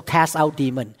deliverance or cast out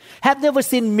demons, have never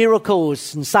seen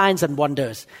miracles and signs and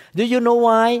wonders? Do you know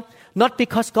why? Not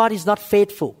because God is not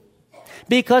faithful.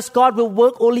 Because God will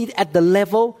work only at the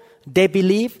level they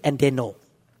believe and they know.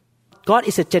 God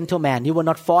is a gentleman. He will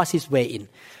not force His way in.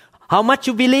 How much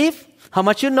you believe, how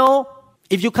much you know.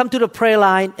 If you come to the prayer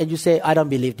line and you say, I don't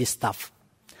believe this stuff,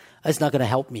 it's not going to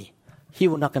help me. He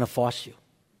will not going to force you.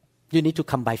 You need to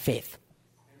come by faith.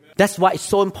 That's why it's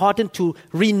so important to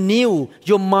renew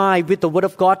your mind with the Word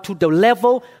of God to the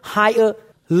level higher.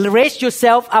 Raise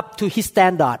yourself up to His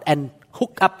standard and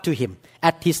hook up to Him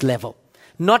at His level.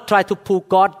 Not try to pull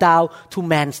God down to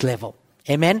man's level.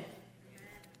 Amen?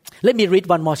 Let me read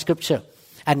one more scripture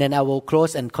and then I will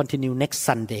close and continue next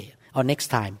Sunday or next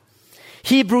time.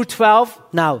 Hebrews 12,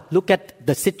 now look at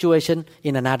the situation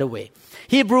in another way.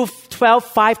 Hebrews 12,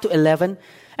 5 to 11.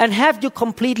 And have you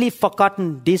completely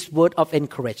forgotten this word of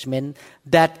encouragement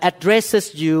that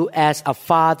addresses you as a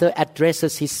father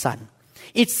addresses his son?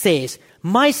 It says,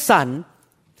 my son,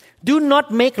 do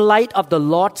not make light of the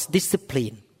Lord's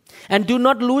discipline, and do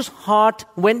not lose heart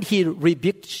when He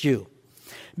rebukes you.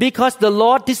 Because the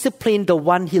Lord disciplines the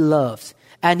one He loves,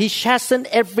 and He chastens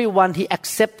everyone He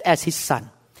accepts as His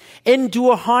son.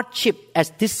 Endure hardship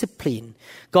as discipline.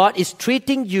 God is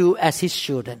treating you as His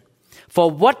children. For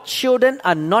what children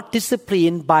are not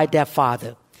disciplined by their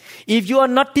father? If you are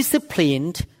not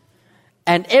disciplined,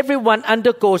 and everyone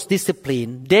undergoes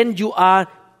discipline, then you are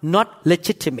not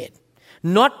legitimate,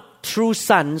 not true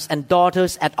sons and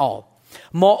daughters at all.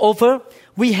 Moreover,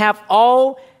 we have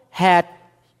all had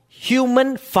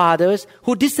human fathers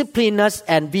who disciplined us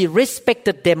and we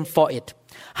respected them for it.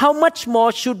 How much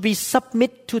more should we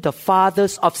submit to the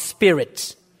fathers of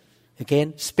spirits?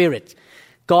 Again, spirit.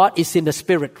 God is in the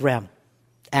spirit realm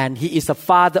and He is a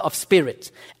father of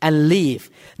spirits and live.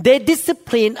 They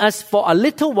discipline us for a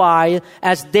little while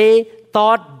as they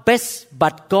thought best,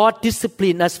 but God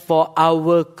disciplined us for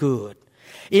our good,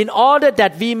 in order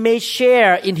that we may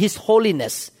share in His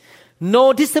holiness.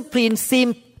 No discipline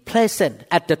seemed pleasant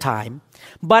at the time,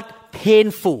 but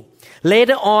painful.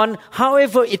 Later on,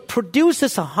 however, it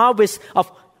produces a harvest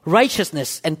of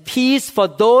righteousness and peace for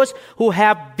those who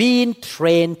have been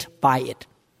trained by it.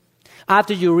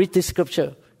 After you read this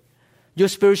scripture, your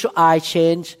spiritual eye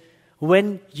change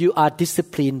when you are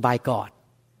disciplined by God.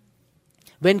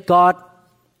 When God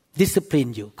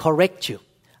disciplines you, corrects you.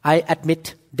 I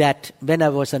admit that when I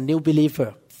was a new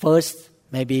believer, first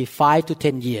maybe 5 to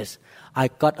 10 years, I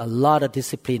got a lot of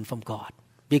discipline from God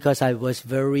because I was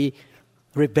very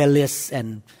rebellious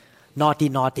and naughty.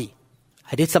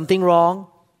 I did something wrong.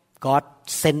 God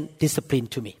sent discipline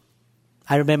to me.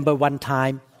 I remember one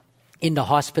time in the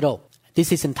hospital.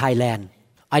 This is in Thailand.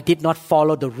 I did not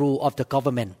follow the rule of the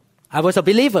government. I was a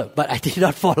believer, but I did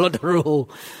not follow the rule.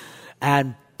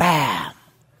 And bam,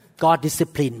 God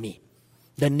disciplined me.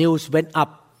 The news went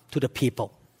up to the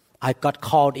people. I got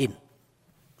called in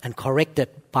and corrected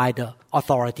by the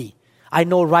authority. I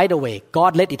know right away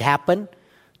God let it happen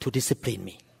to discipline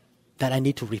me, that I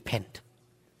need to repent.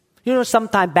 You know,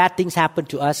 sometimes bad things happen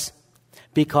to us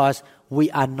because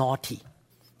we are naughty.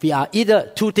 We are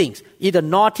either two things. Either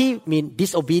naughty means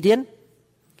disobedient,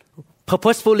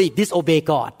 purposefully disobey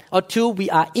God. Or two,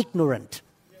 we are ignorant.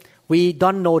 We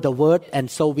don't know the word and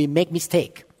so we make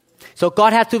mistake. So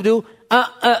God has to do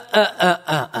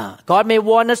God may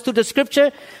warn us to the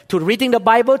scripture, to reading the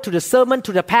Bible, to the sermon,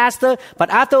 to the pastor. But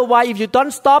after a while, if you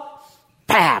don't stop,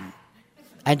 bam,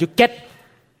 and you get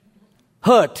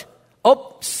hurt.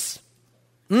 Oops,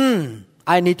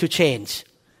 I need to change.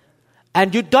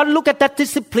 And you don't look at that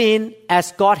discipline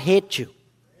as God hates you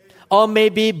Or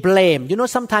maybe blame. You know,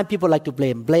 sometimes people like to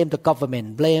blame. Blame the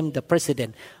government, blame the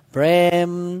president,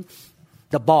 blame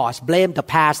the boss, blame the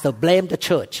pastor, blame the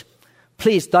church.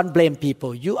 Please don't blame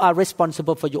people. You are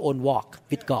responsible for your own walk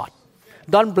with God.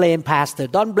 Don't blame pastor.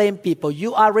 Don't blame people.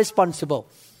 You are responsible.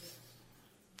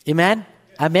 Amen?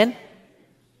 Amen?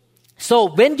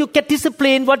 So when you get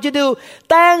disciplined, what you do?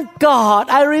 Thank God.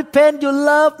 I repent. You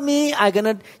love me. I'm going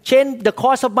to change the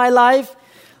course of my life.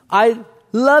 I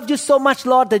love you so much,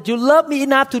 Lord, that you love me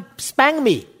enough to spank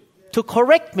me, to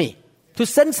correct me, to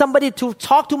send somebody to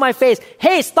talk to my face.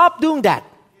 Hey, stop doing that.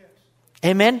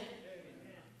 Amen?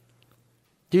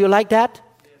 Do you like that?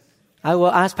 I will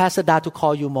ask Pastor Da to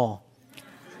call you more.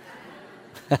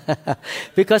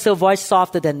 Because her voice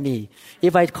softer than me.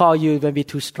 If I call you, it will be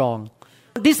too strong.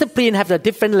 Discipline has a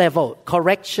different level.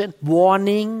 Correction,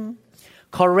 warning,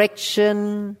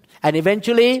 correction, and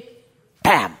eventually,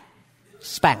 bam,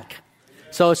 spank.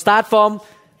 So start from,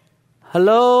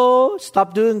 hello,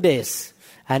 stop doing this.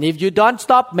 And if you don't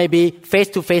stop, maybe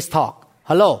face-to-face talk.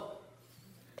 Hello,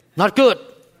 not good.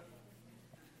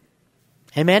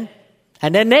 Amen?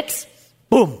 And then next,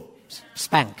 boom,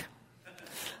 spank.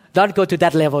 Don't go to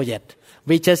that level yet.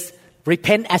 We just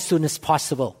repent as soon as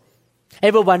possible.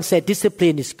 Everyone said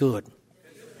discipline is good.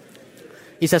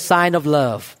 It's a sign of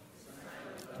love.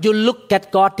 You look at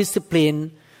God's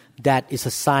discipline, that is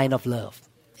a sign of love.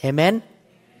 Amen?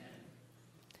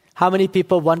 How many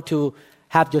people want to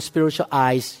have your spiritual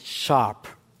eyes sharp?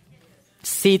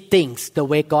 See things the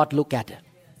way God look at it.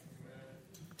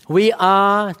 We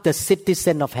are the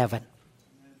citizen of heaven.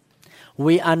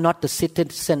 We are not the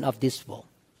citizen of this world.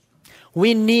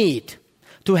 We need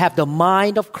to have the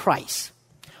mind of Christ.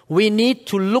 We need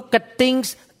to look at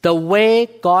things the way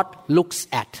God looks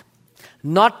at,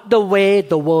 not the way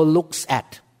the world looks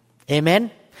at.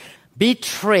 Amen? Be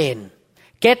trained,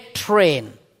 get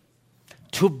trained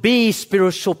to be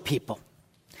spiritual people,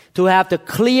 to have the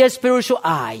clear spiritual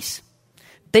eyes,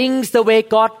 things the way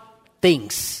God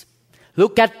thinks.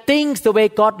 Look at things the way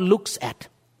God looks at.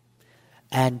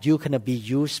 And you're going to be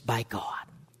used by God.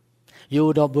 You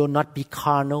will not be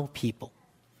carnal people.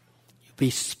 You'll be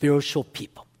spiritual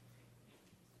people.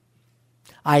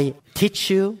 I teach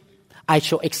you, I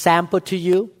show example to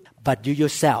you, but you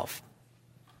yourself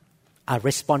are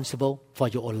responsible for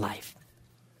your own life.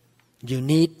 You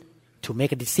need to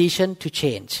make a decision to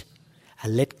change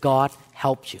and let God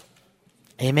help you.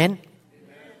 Amen?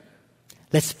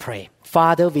 Let's pray.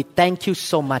 Father, we thank you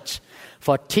so much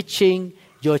for teaching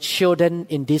your children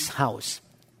in this house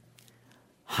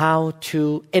how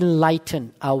to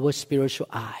enlighten our spiritual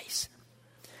eyes.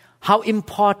 How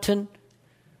important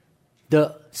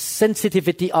the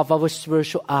sensitivity of our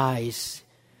spiritual eyes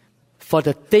for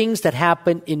the things that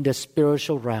happen in the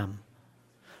spiritual realm.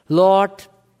 Lord,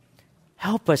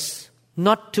 help us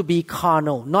not to be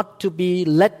carnal, not to be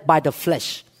led by the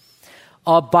flesh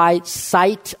or by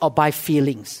sight or by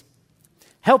feelings.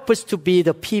 Help us to be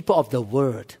the people of the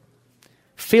Word.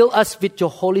 Fill us with your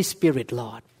Holy Spirit,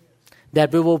 Lord,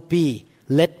 that we will be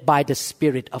led by the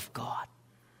Spirit of God.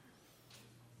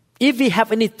 If we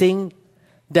have anything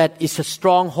that is a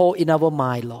stronghold in our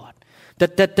mind, Lord,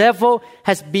 that the devil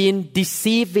has been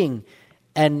deceiving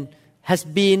and has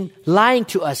been lying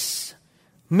to us,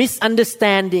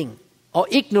 misunderstanding or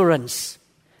ignorance,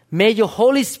 may your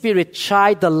Holy Spirit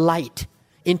shine the light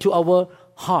into our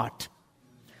heart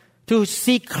to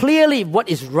see clearly what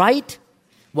is right,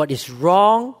 what is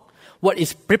wrong, what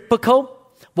is biblical,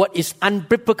 what is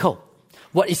unbiblical,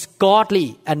 what is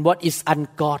godly and what is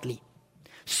ungodly.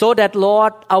 So that,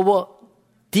 Lord, our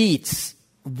deeds,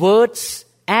 words,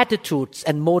 attitudes,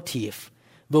 and motive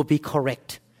will be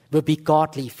correct, will be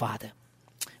godly, Father.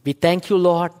 We thank you,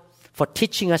 Lord, for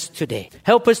teaching us today.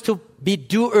 Help us to be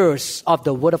doers of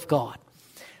the Word of God.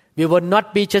 We will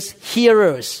not be just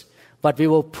hearers, but we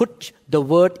will put the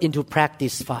Word into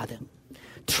practice, Father.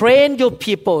 Train your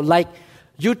people like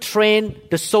you train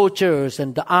the soldiers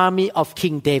and the army of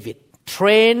King David.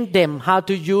 Train them how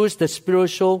to use the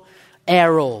spiritual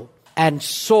arrow and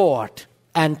sword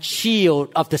and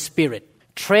shield of the Spirit.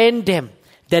 Train them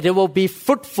that they will be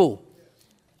fruitful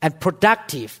and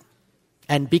productive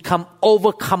and become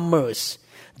overcomers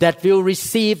that will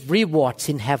receive rewards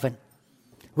in heaven.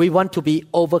 We want to be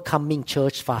overcoming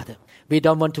church, Father. We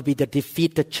don't want to be the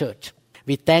defeated church.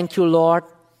 We thank you, Lord,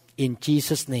 in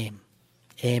Jesus' name.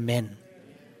 Amen.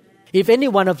 If any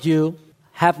one of you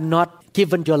have not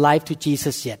given your life to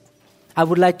Jesus yet, I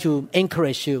would like to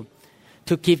encourage you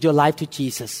to give your life to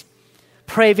Jesus.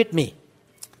 Pray with me.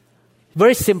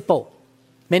 Very simple.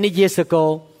 Many years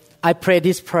ago, I prayed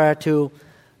this prayer to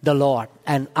the Lord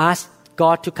and asked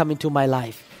God to come into my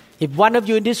life. If one of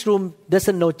you in this room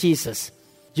doesn't know Jesus,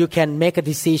 you can make a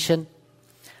decision.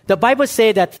 The Bible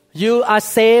says that you are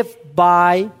saved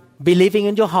by believing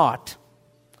in your heart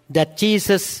that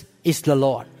Jesus is the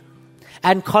Lord.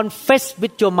 And confess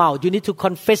with your mouth. You need to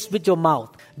confess with your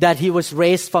mouth that He was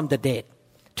raised from the dead.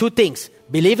 Two things.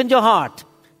 Believe in your heart.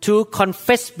 Two,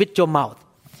 confess with your mouth.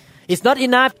 It's not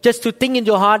enough just to think in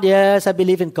your heart, yes, I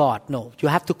believe in God. No, you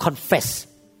have to confess.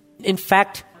 In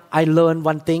fact, I learned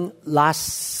one thing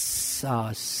last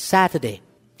Saturday.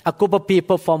 A group of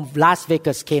people from Las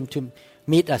Vegas came to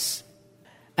meet us.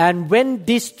 And when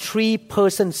these 3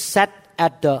 persons sat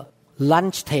at the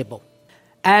lunch table,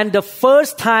 and the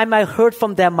first time I heard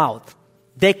from their mouth,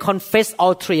 they confessed,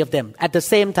 all 3 of them at the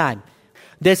same time.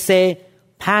 They say,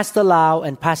 Pastor Lau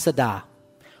and Pastor Da,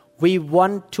 we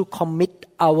want to commit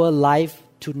our life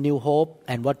to New Hope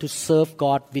and want to serve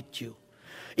God with you.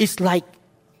 It's like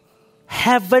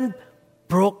heaven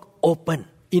broke open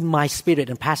in my spirit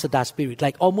and Pastor Da's spirit,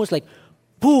 like almost like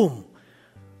boom,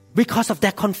 because of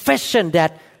that confession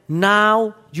that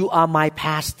now you are my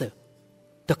pastor.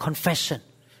 The confession.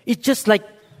 It's just like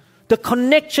the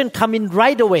connection coming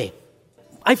right away.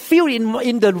 I feel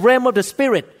in the realm of the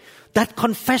spirit, that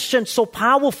confession so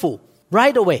powerful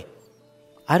right away.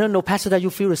 I don't know, Pastor, that you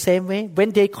feel the same way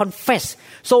when they confess.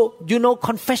 So,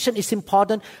 confession is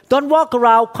important. Don't walk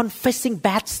around confessing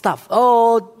bad stuff.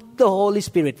 Oh, the Holy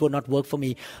Spirit will not work for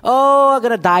me. Oh, I'm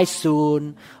going to die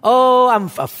soon. Oh,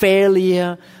 I'm a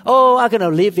failure. Oh, I'm going to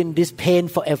live in this pain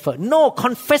forever. No,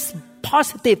 confess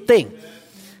positive thing.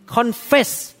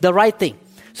 Confess the right thing.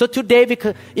 So today,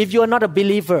 because if you are not a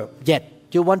believer yet,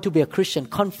 you want to be a Christian,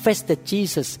 confess that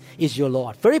Jesus is your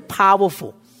Lord. Very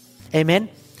powerful. Amen.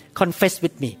 Confess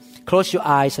with me. Close your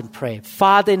eyes and pray.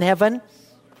 Father in heaven,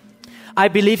 I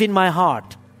believe in my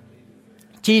heart.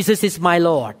 Jesus is my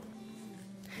Lord.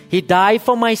 He died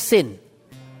for my sin.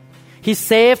 He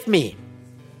saved me.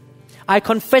 I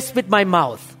confess with my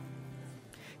mouth.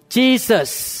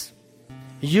 Jesus,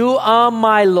 you are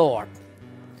my Lord,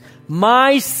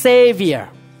 my Savior.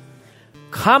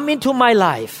 Come into my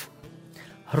life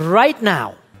right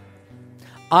now.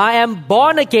 I am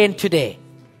born again today.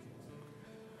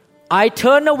 I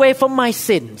turn away from my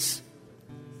sins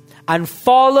and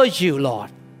follow you,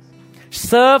 Lord.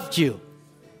 Serve you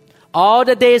all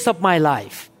the days of my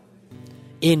life.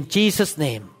 In Jesus'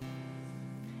 name,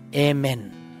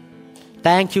 amen.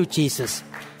 Thank you, Jesus.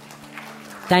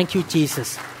 Thank you,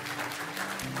 Jesus.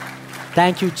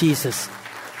 Thank you, Jesus.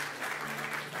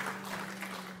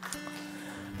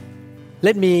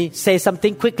 Let me say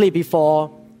something quickly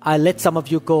before I let some of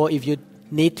you go if you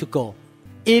need to go.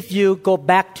 If you go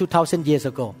back 2,000 years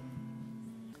ago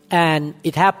and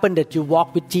it happened that you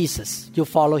walk with Jesus, you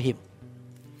follow Him,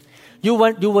 you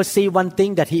will see one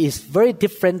thing, that He is very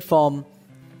different from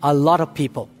a lot of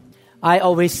people. I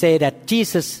always say that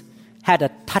Jesus had a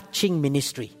touching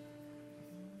ministry.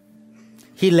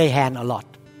 He lay hand a lot.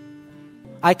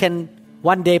 I can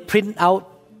one day print out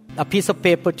a piece of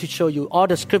paper to show you all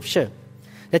the scripture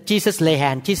that Jesus lay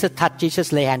hand, Jesus touch,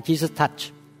 Jesus lay hand, Jesus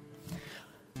touch.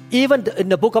 Even in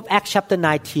the book of Acts chapter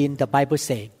 19, the Bible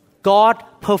says, God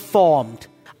performed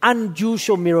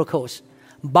unusual miracles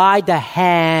by the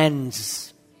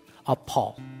hands of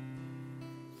Paul.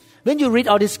 When you read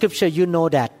all this scripture, you know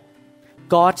that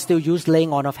God still used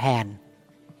laying on of hand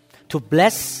to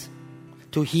bless,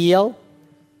 to heal,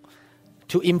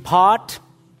 to impart,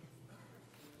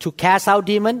 to cast out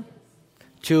demons,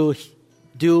 to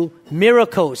do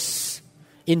miracles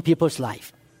in people's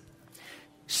life.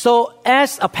 So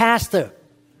as a pastor,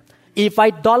 if I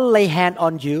don't lay hand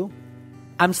on you,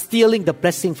 I'm stealing the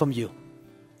blessing from you.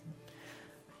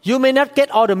 You may not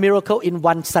get all the miracle in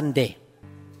one Sunday.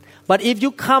 But if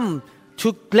you come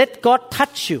to let God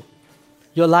touch you,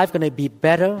 your life going to be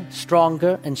better,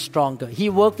 stronger, and stronger. He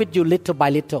works with you little by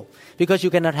little because you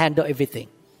cannot handle everything.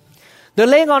 The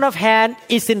laying on of hand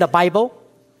is in the Bible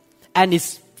and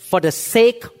it's for the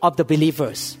sake of the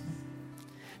believers.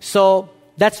 So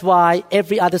that's why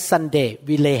every other Sunday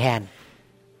we lay hand.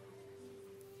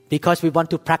 Because we want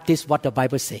to practice what the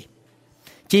Bible says.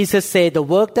 Jesus said, the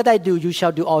work that I do, you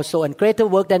shall do also, and greater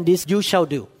work than this you shall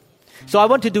do. So I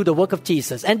want to do the work of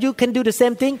Jesus. And you can do the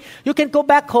same thing. You can go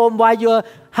back home while your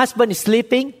husband is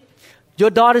sleeping, your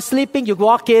daughter is sleeping, you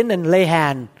walk in and lay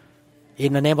hand.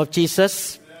 In the name of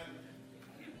Jesus,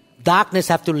 darkness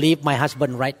have to leave my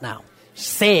husband right now.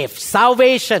 Save,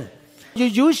 salvation. You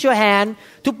use your hand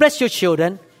to bless your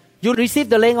children. You receive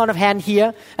the laying on of hand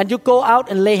here, and you go out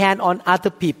and lay hand on other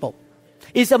people.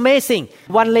 It's amazing.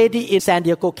 One lady in San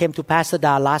Diego came to Pastor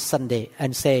Da last Sunday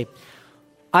and said,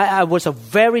 I was a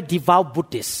very devout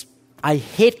Buddhist. I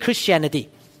hate Christianity.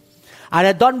 And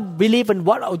I don't believe in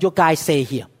what your guys say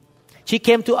here. She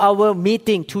came to our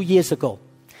meeting 2 years ago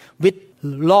with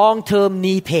long-term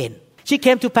knee pain. She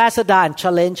came to Pastor Da and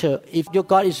challenged her, if your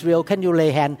God is real, can you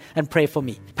lay hand and pray for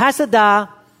me? Pastor Da,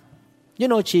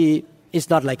 she is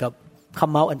not like a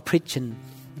come out and preach and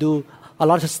do a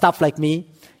lot of stuff like me.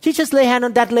 She just lay hand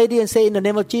on that lady and say, in the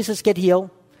name of Jesus, get healed.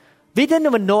 We didn't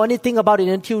even know anything about it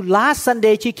until last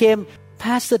Sunday she came,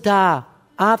 Pastor Da,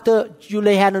 after you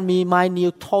lay hand on me, my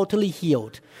knee totally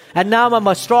healed. And now I'm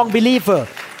a strong believer.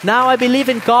 Now I believe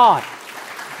in God.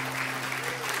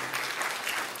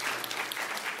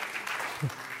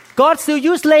 God still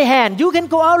use lay hand. You can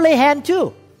go out lay hand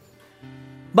too.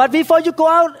 But before you go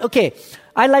out, okay,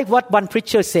 I like what one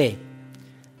preacher say.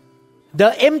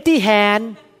 The empty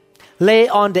hand lay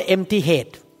on the empty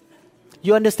head.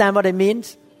 You understand what it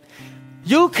means?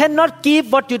 You cannot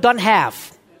give what you don't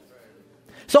have.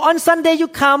 So on Sunday you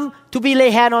come to be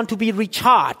lay hand on, to be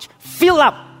recharged, fill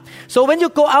up. So when you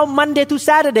go out Monday to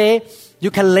Saturday,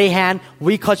 you can lay hand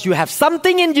because you have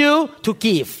something in you to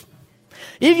give.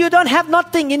 If you don't have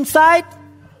nothing inside,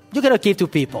 you cannot give to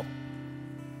people.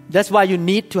 That's why you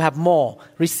need to have more,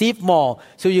 receive more,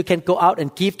 so you can go out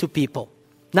and give to people.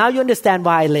 Now you understand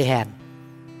why I lay hand.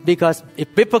 Because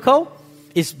it's biblical,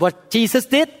 it's what Jesus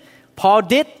did, Paul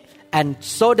did, and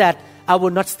so that I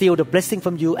will not steal the blessing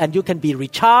from you, and you can be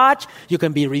recharged, you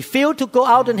can be refilled to go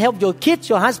out and help your kids,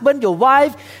 your husband, your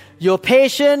wife, your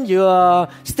patient, your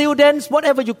students,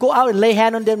 whatever. You go out and lay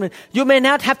hand on them. You may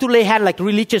not have to lay hand like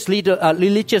religious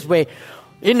way.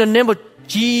 In the name of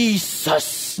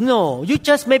Jesus. No, you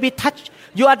just maybe touch.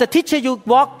 You are the teacher. You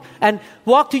walk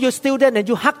to your student and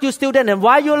you hug your student. And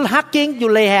while you're hugging, you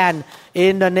lay hand.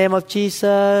 In the name of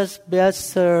Jesus,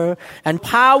 bless her. And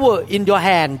power in your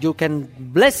hand. You can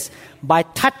bless by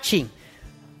touching.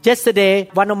 Yesterday,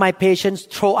 one of my patients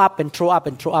throw up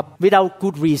without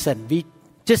good reason. We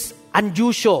just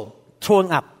unusual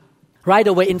throwing up right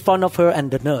away in front of her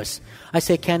and the nurse. I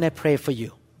say, can I pray for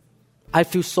you? I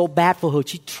feel so bad for her.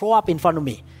 She threw up in front of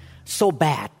me. So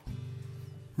bad.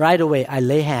 Right away, I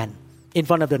lay hand in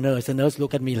front of the nurse. The nurse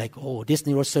look at me like, oh, this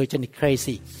neurosurgeon is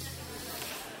crazy.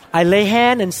 I lay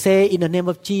hand and say, in the name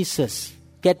of Jesus,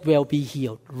 get well, be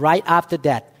healed. Right after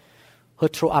that, her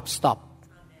throw up stopped.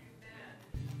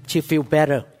 She feel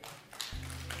better.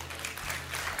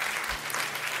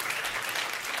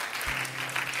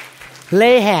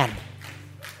 Lay hand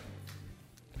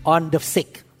on the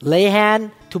sick. Lay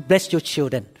hand to bless your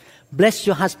children. Bless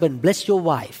your husband. Bless your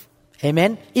wife.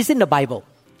 Amen. It's in the Bible.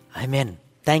 Amen.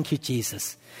 Thank you,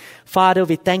 Jesus. Father,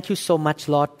 we thank you so much,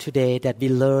 Lord, today that we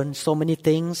learn so many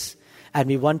things and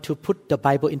we want to put the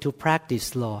Bible into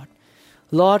practice, Lord.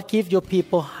 Lord, give your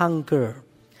people hunger.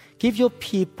 Give your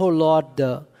people, Lord,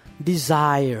 the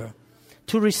desire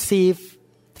to receive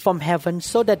from heaven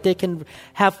so that they can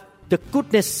have the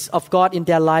goodness of God in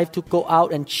their life to go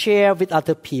out and share with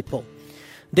other people.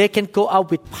 They can go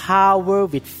out with power,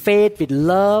 with faith, with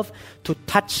love, to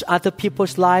touch other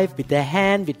people's life with their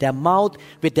hand, with their mouth,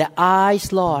 with their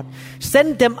eyes, Lord.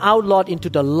 Send them out, Lord, into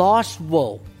the lost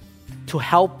world to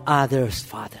help others,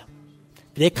 Father.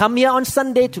 They come here on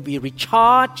Sunday to be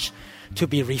recharged, to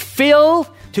be refilled,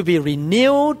 to be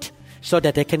renewed, so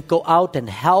that they can go out and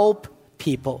help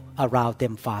people around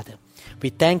them, Father. We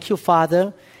thank you,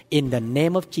 Father, in the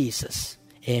name of Jesus.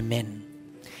 Amen.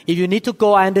 If you need to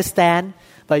go, I understand.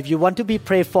 But if you want to be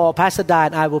prayed for, Pastor Da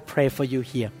and I will pray for you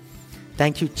here.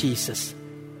 Thank you, Jesus.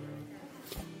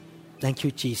 Thank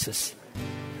you, Jesus.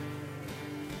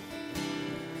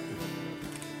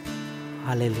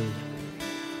 Hallelujah.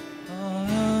 All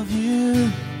of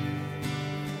you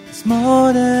is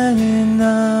more than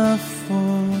enough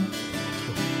for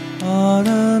all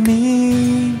of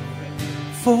me,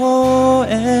 for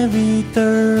every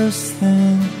thirst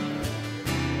and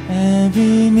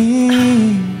every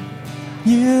need.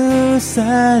 You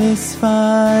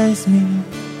satisfies me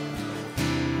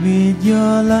with your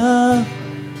love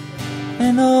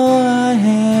and all I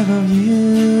have of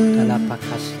you.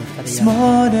 It's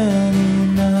more than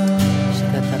enough.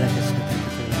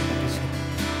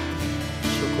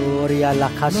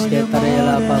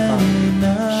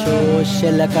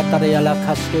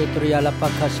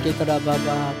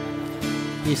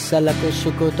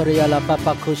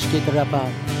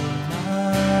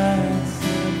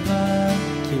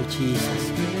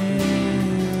 Jesus.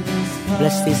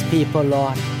 Bless these people,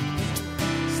 Lord.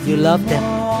 You love them.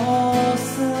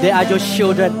 They are your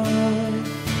children.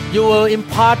 You will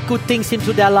impart good things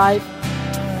into their life.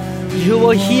 You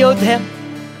will heal them.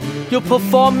 You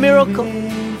perform miracles.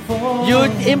 You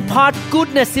impart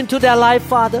goodness into their life,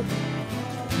 Father.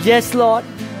 Yes, Lord.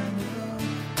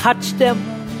 Touch them.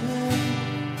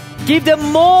 Give them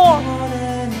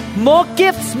more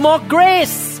gifts, more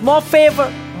grace, more favor.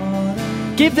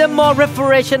 Give them more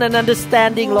revelation and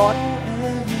understanding, Lord.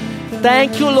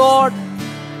 Thank you, Lord.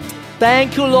 Thank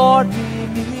you, Lord.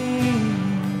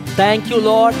 Thank you,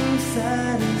 Lord.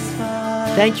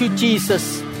 Thank you, Jesus.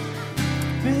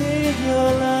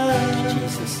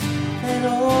 Jesus.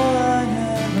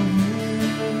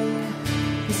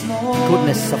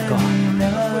 Goodness of God.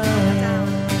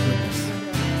 Goodness.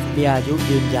 มีอายุ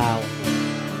ยืนยาว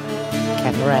แ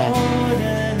ข็งแรง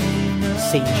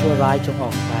สิ่งชั่วร้ายจงอ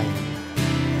อกไป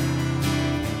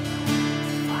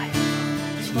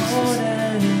Jesus.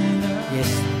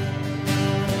 Yes.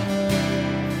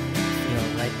 Feel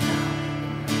right now.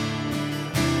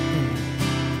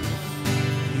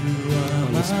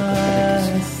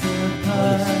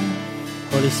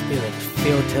 Holy Spirit,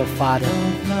 filter, Father.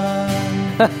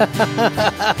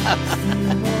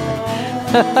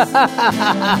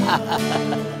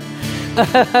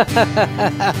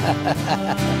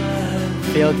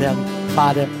 Fill them,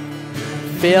 Father.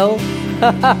 Fill.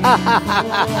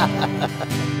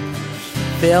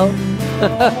 Fill.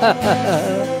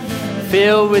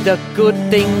 Fill with the good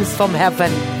things from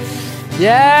heaven.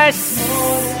 Yes.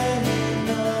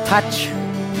 Touch.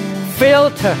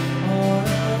 Filter.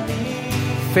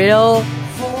 Fill.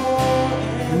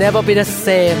 Never be the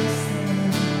same.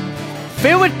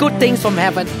 Fill with good things from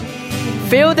heaven.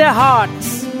 Fill their hearts,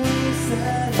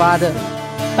 Father.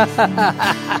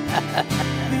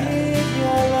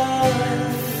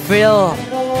 Fill.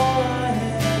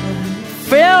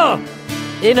 Fill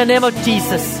in the name of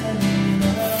Jesus.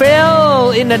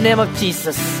 Fill in the name of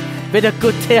Jesus with a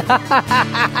good thing.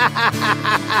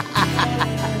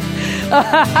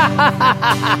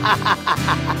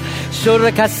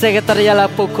 Shuraka sekatariala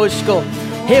pokushko.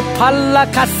 Hipalla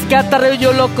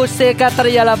kaskatariolo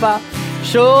kusekatariala ba.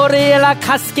 Shuriela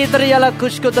kaskitariala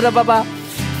kushkotara baba.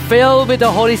 Fill with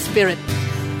the Holy Spirit.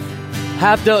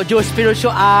 Have your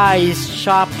spiritual eyes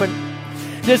sharpened.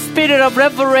 The spirit of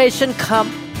revelation come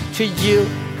to you.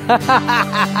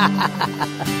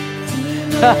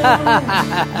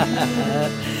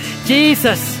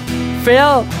 Jesus,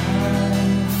 fill.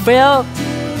 Fire.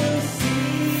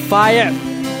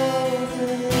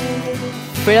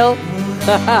 Fill.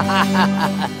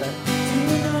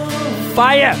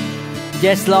 Fire.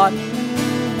 Yes, Lord.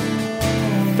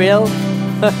 Fill.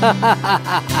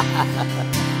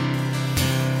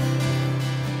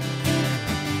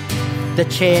 The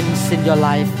chains in your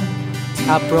life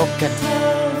are broken.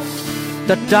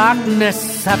 The darkness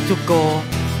have to go.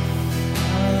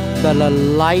 The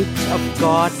light of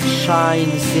God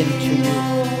shines into you.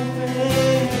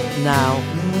 Now,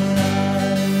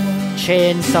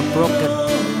 chains are broken.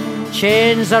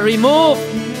 Chains are removed.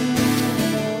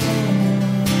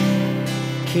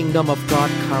 Kingdom of God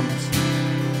comes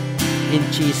in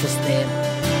Jesus' name.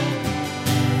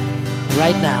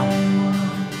 Right now,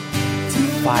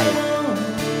 fire.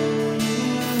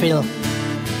 Fill.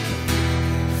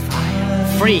 Fire.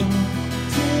 Free.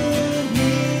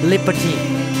 Liberty.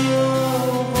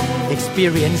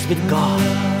 Experience with God.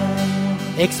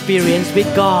 Experience with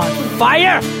God.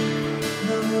 Fire.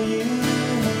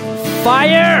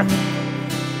 Fire.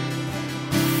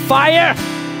 Fire.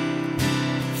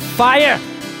 Fire.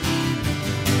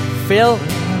 Fill.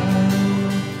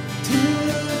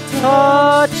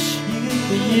 Touch.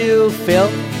 You feel.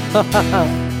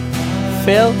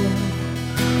 Feel.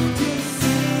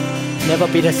 Never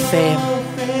be the same.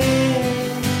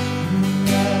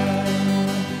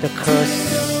 The curse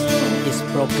is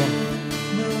broken.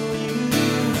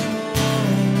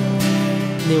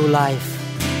 New life,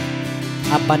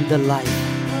 abundant life,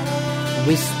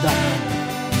 wisdom.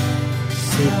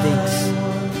 Say things.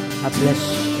 I bless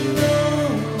you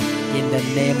in the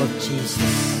name of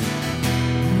Jesus.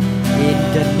 In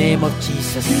the name of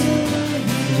Jesus.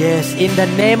 Yes, in the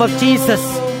name of Jesus.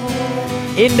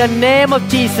 In the name of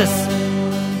Jesus.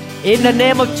 In the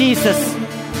name of Jesus.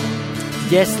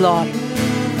 Yes, Lord.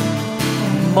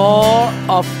 More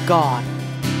of God.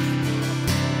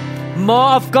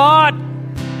 More of God.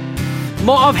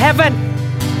 More of heaven.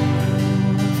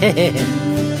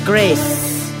 Grace.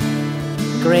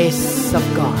 Grace of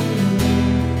God.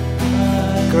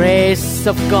 Grace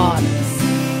of God.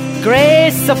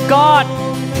 Grace of God.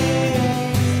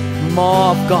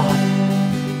 More of God.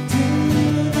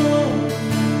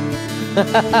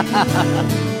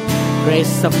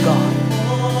 Grace of God.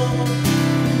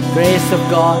 Grace of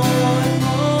God.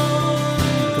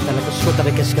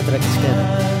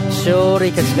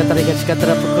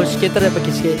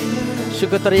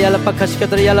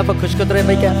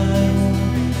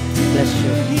 Bless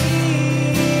you.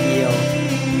 Heal.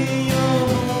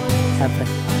 Heaven.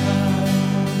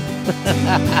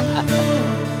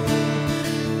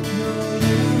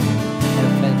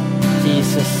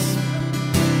 Jesus,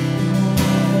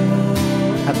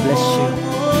 I bless you.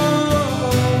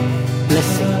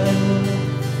 Blessing,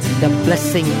 the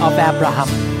blessing of Abraham,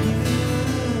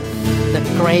 the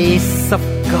grace of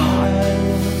God.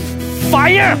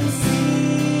 Fire!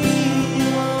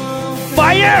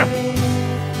 Fire!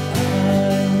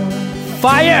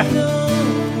 Fire!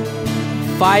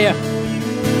 Fire!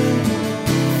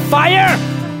 Fire!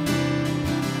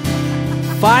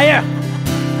 Fire!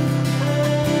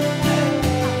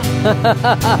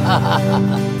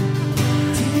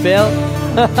 Phil?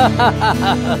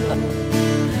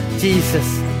 Jesus,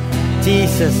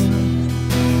 Jesus.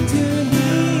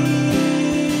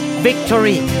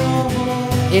 Victory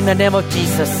in the name of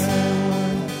Jesus.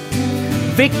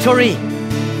 Victory.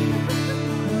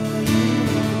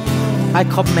 I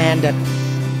command that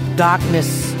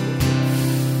darkness,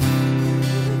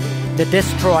 the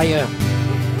destroyer,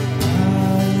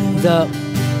 the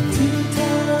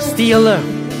stealer,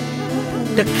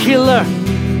 the killer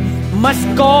must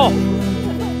go.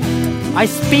 I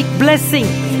speak blessing.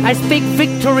 I speak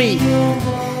victory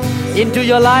into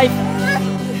your life.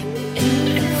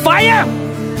 Fire!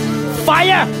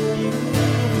 Fire!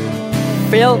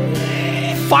 Phil,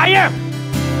 fire!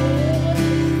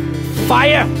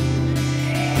 Fire!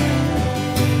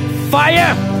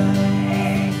 Fire!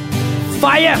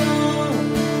 Fire!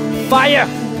 Fire!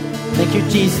 Thank you,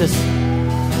 Jesus.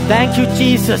 Thank you,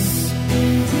 Jesus.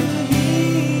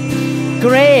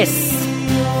 Grace,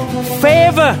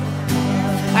 favor.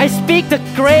 I speak the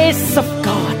grace of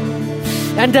God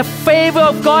and the favor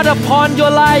of God upon your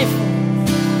life.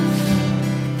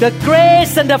 The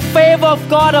grace and the favor of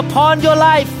God upon your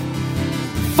life.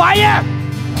 Fire!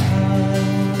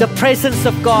 The presence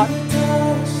of God.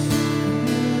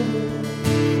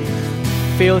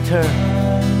 Filter,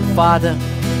 Father,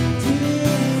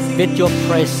 with your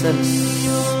presence.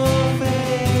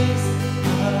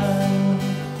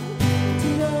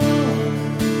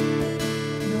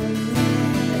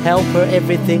 Help her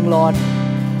everything, Lord,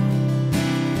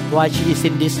 while she is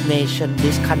in this nation,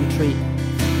 this country.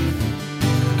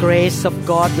 Grace of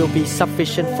God will be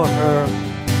sufficient for her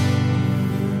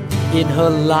in her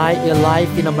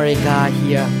life in America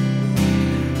here.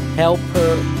 Help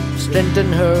her,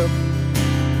 strengthen her,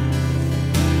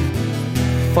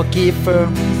 forgive her,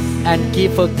 and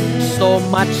give her so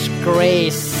much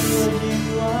grace.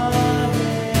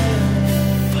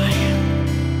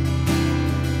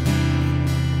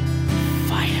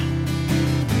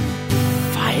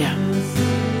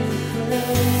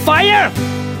 Fire!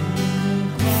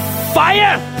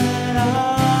 Fire!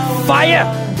 Fire!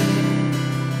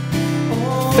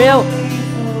 Phil!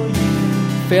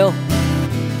 Phil!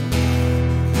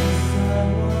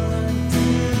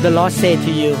 The Lord said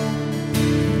to you,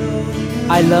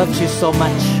 I love you so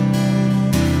much.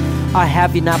 I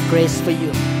have enough grace for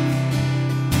you.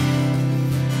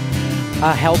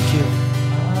 I'll help you.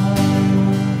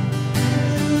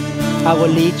 I will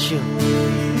lead you.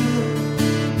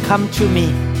 Come to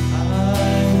me.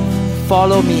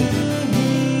 Follow me.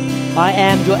 I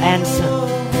am your answer.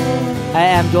 I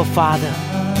am your Father.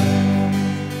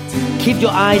 Keep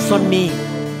your eyes on me.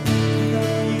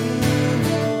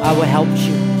 I will help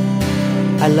you.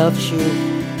 I love you.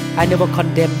 I never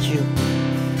condemned you.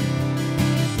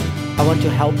 I want to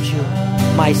help you,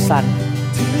 my son.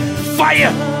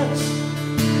 Fire!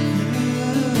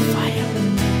 Fire.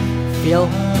 Feel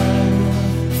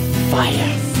fire.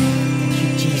 Thank you,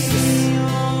 Jesus.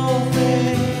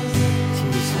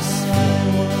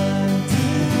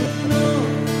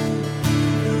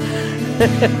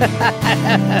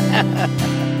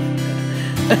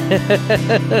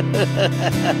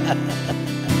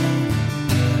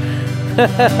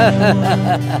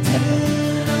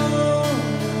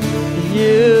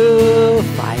 You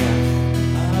fire,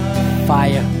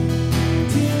 fire,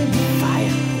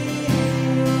 fire,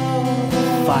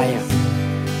 fire,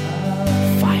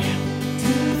 fire,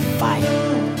 fire,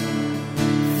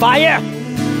 fire.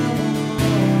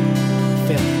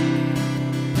 Feel.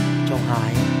 จงหา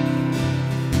ย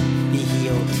Be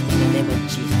healed in the name of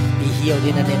Jesus. Be healed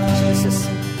in the name of Jesus.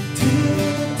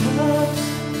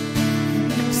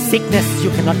 Sickness, you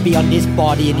cannot be on this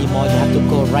body anymore. You have to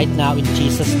go right now in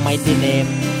Jesus' mighty name.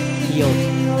 Healed.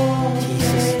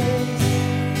 Jesus.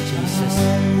 Jesus.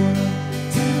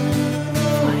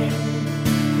 Fire.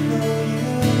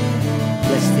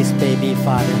 Bless this baby,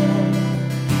 Father.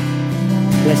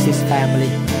 Bless his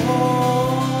family.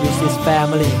 Use his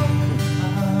family.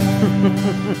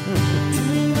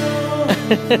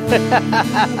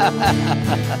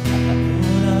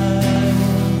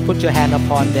 Put your hand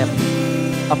upon them.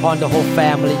 upon the whole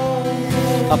family,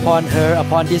 upon her,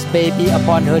 upon this baby,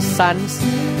 upon her sons,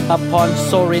 upon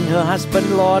Sorin, her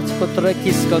husband, Lord.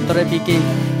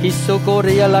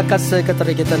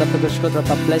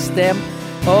 Bless them.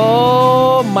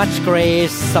 Oh, much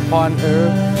grace upon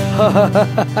her.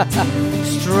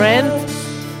 Strength,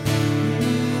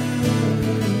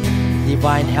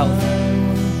 divine health,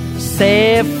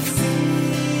 safe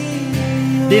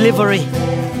delivery.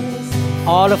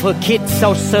 All of her kids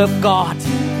shall serve God.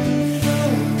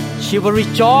 She will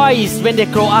rejoice when they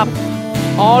grow up.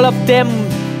 All of them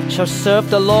shall serve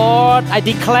the Lord. I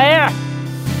declare.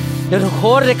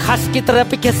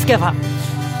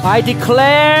 I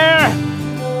declare.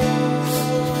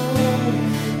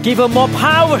 Give her more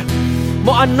power,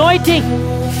 more anointing,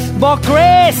 more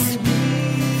grace.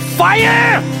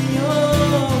 Fire!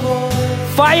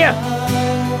 Fire!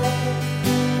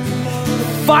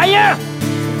 Fire!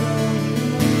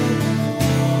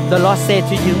 The Lord said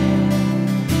to you,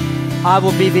 I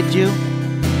will be with you.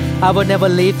 I will never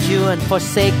leave you and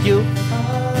forsake you.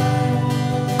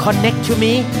 Connect to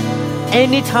me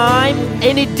anytime,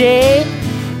 any day.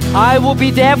 I will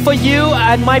be there for you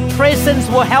and my presence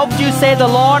will help you, say the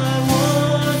Lord.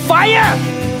 Fire!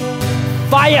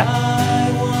 Fire!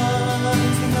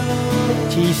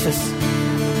 Jesus.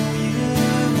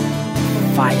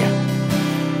 Fire.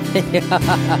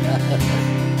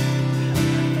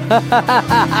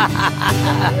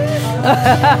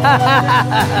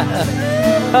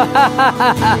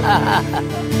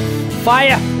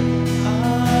 Fire.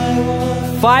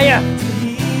 Fire.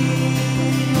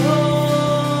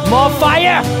 More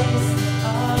fire.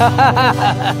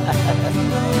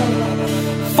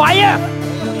 Fire.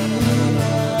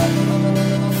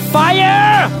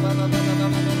 Fire.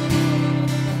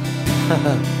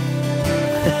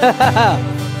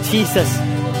 Jesus.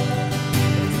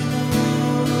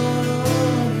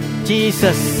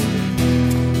 Jesus.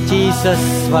 Jesus.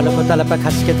 Walapatala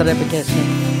pakashketare pakashne.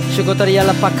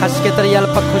 Shukotariyala pakashketariyala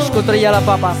pakushkotariyala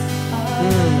papa.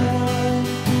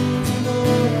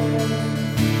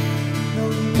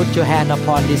 Put your hand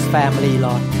upon this family,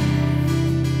 Lord.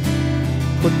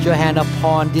 Put your hand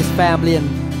upon this family and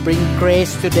bring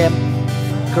grace to them.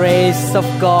 Grace of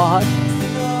God.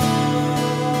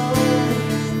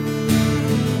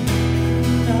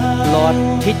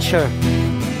 Lord, teach her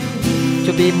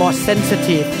to be more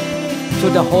sensitive to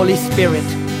the Holy Spirit.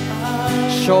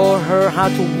 Show her how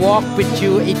to walk with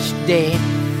you each day.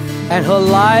 And her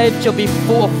life shall be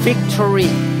full of victory,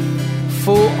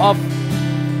 full of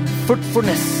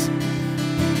fruitfulness.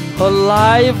 Her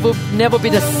life will never be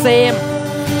the same.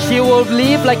 She will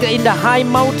live like in the high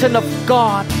mountain of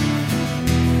God.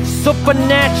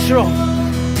 Supernatural.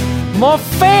 More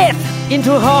faith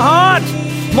into her heart.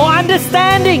 More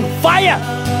understanding. Fire.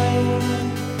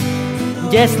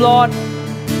 Yes, Lord.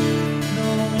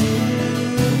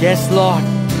 Yes, Lord.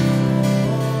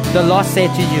 The Lord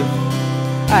said to you,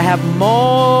 I have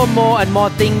more and more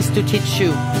things to teach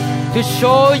you, to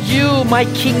show you my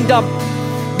kingdom.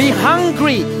 Be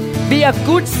hungry. Be a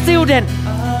good student.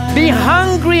 Be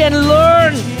hungry and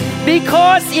learn.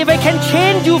 Because if I can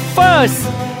change you first,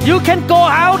 you can go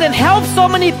out and help so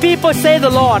many people, say the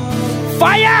Lord.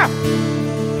 Fire!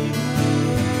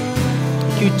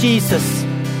 Thank you, Jesus.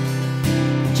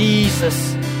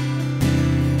 Jesus.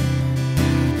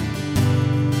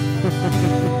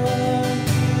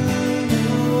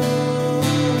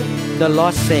 The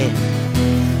Lord said,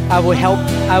 I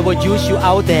will use you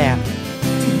out there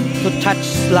to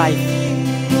touch life.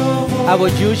 I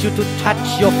will use you to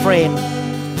touch your friend,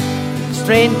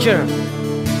 stranger,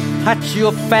 touch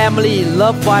your family,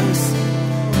 loved ones.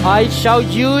 I shall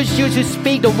use you to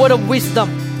speak the word of wisdom.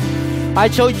 I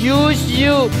shall use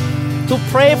you to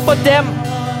pray for them.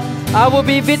 I will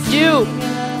be with you.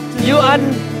 You are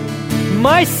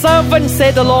my servant,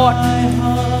 said the Lord.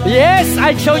 Yes,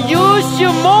 I shall use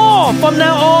you more from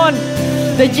now on.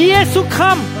 The years to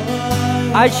come,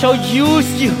 I shall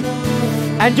use you.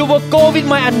 And you will go with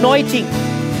my anointing,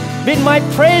 with my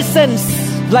presence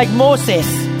like Moses.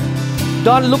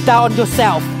 Don't look down on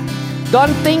yourself.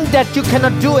 Don't think that you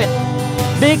cannot do it.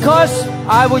 Because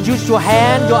I will use your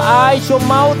hand, your eyes, your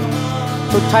mouth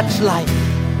to touch life.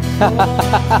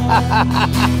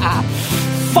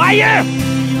 Fire!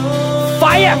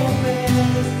 Fire!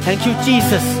 Thank you,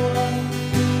 Jesus.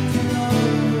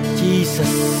 Jesus.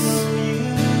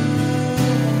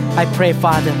 I pray,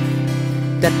 Father,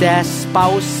 that their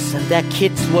spouse and their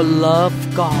kids will love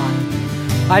God.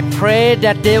 I pray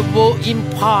that they will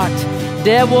impart,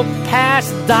 they will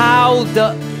pass down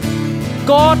the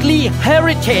godly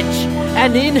heritage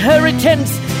and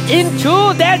inheritance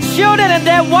into their children and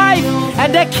their wife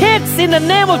and their kids in the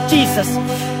name of Jesus.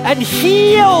 And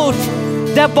healed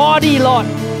their body, Lord.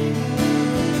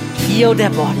 Heal their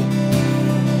body.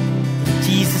 In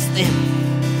Jesus' name.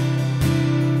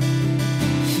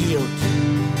 Healed.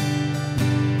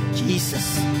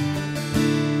 Jesus.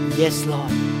 Yes,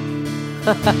 Lord.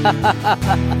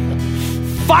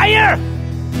 Fire!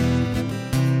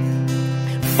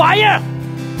 Fire!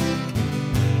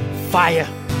 Fire!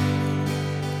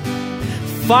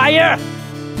 Fire!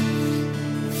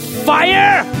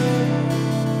 Fire!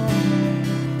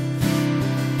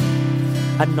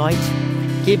 Anoint.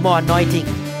 Keep more anointing.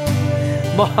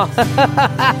 More.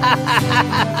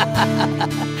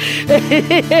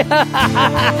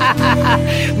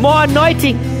 More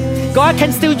anointing. God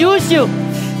can still use you.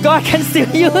 God can still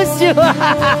use you.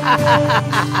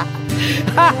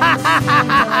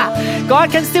 God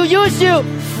can still use you.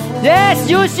 Yes,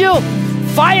 use you.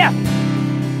 Fire.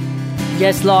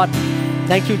 Yes, Lord.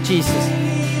 Thank you, Jesus.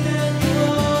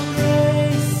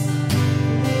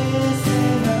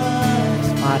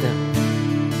 Father,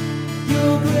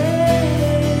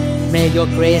 may your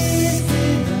grace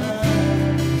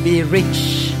be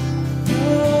rich.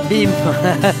 Be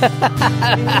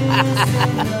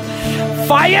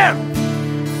fire.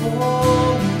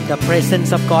 The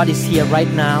presence of God is here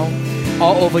right now,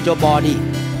 all over your body,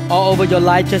 all over your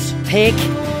life. Just take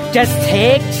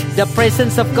the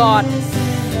presence of God.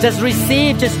 Just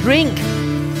receive, just drink.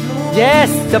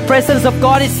 Yes, the presence of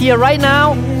God is here right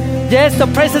now. Yes, the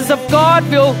presence of God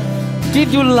will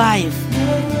give you life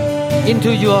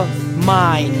into your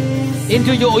mind,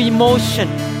 into your emotion,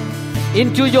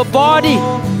 into your body,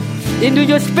 into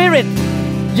your spirit.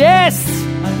 Yes.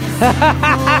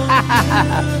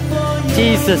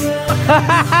 Jesus.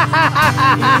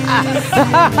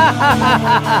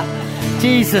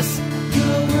 Jesus.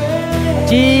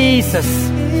 Jesus.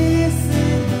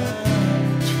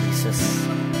 Jesus.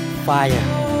 Fire.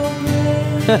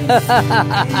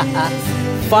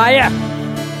 Fire.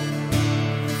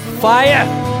 Fire.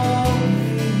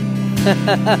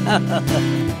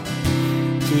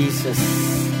 Jesus.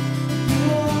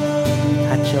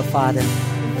 Touch your Father.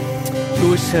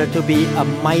 Use her to be a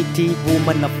mighty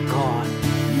woman of God.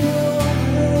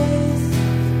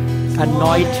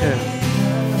 Anoint her.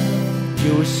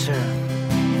 Use her.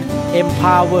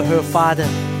 Empower her, Father,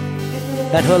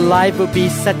 that her life will be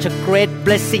such a great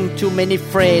blessing to many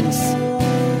friends,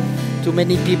 to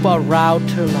many people around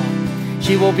her, Lord.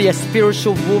 She will be a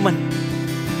spiritual woman,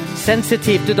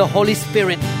 sensitive to the Holy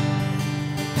Spirit.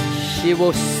 She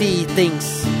will see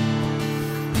things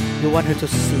you want her to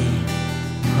see.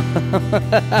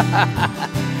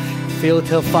 Fill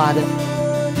her, Father.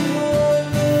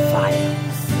 Fire.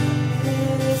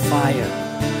 Fire.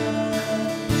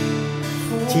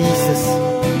 Jesus.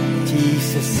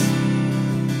 Jesus.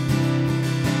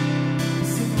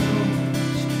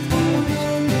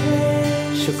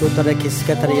 Shukutara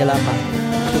kiskatariyalapa.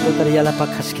 Shukutarialapa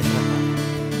kaskitapa.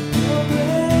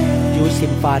 Use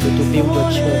him, Father, to build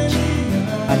your church.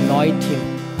 Anoint him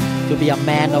to be a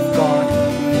man of God,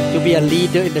 to be a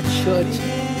leader in the church.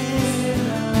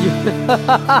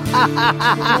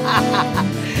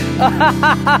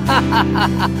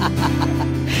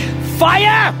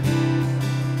 Fire!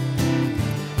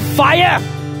 Fire!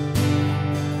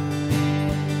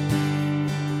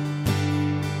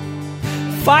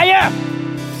 Fire!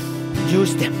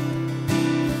 Use them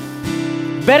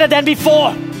better than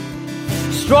before.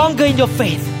 Stronger in your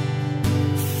faith.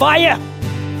 Fire!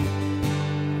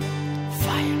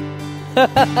 Fire.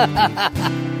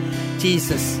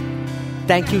 Jesus.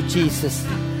 Thank you, Jesus.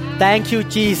 Thank you,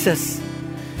 Jesus.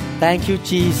 Thank you,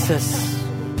 Jesus.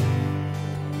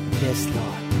 Yes,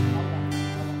 Lord.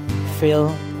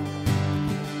 Fill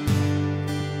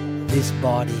this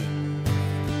body.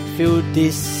 Fill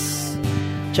this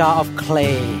jar of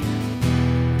clay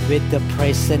with the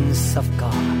presence of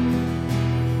God.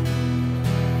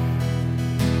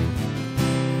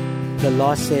 The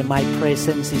Lord said, my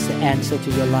presence is the answer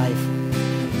to your life.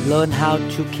 Learn how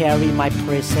to carry my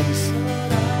presence.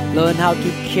 Learn how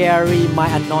to carry my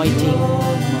anointing.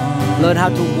 Learn how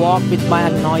to walk with my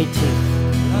anointing.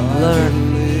 Learn.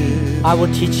 I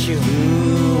will teach you.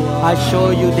 I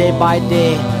show you day by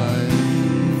day.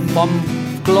 From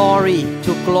glory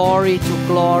to glory to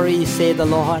glory, say the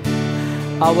Lord.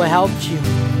 I will help you.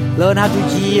 Learn how to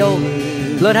yield.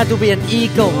 Learn how to be an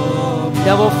eagle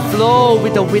that will flow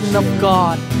with the wind of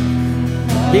God.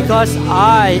 Because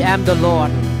I am the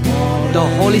Lord, the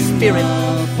Holy Spirit,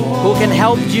 who can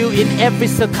help you in every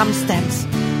circumstance.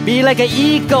 Be like an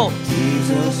eagle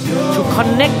to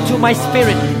connect to my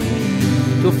spirit,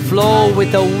 to flow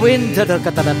with the wind.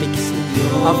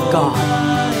 of God.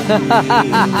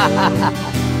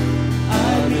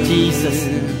 Jesus.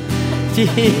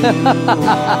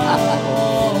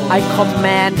 I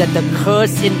command that the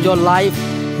curse in your life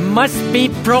must be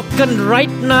broken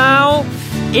right now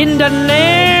in the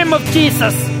name of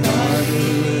Jesus.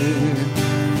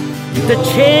 The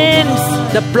chains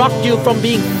that block you from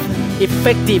being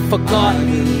effective for God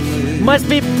must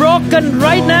be broken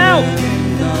right now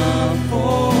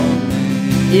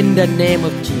in the name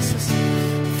of Jesus.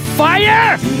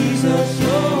 Fire!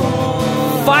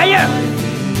 Fire!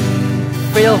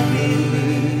 Fill.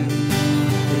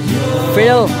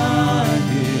 Fill.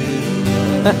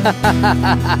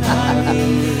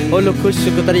 Olo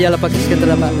kushukutariya la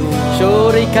pakisketraba.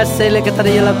 Shori kasele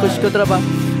katariya la kushkutraba.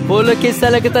 Olo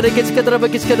kisele katariya kisketraba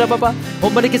kisketraba.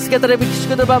 Omari kisketraba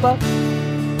kisketraba.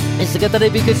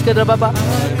 Iskatariya kisketraba.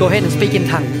 Go ahead and speak in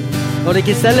tongue. Olo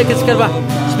kisele kisketraba.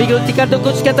 Speak tikado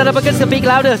kushketraba. Speak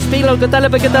louder. Speak louder. Katariya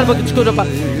kisketraba kisketraba.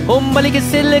 Omari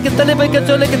kisele katariya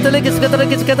kisketraba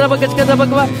kisketraba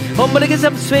kisketraba. Omari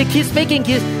kisele keep speaking.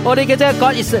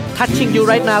 God is touching you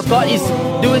right now. God is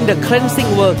doing the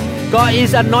cleansing work. God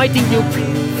is anointing you.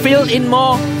 Fill in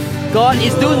more. God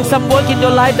is doing some work in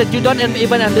your life that you don't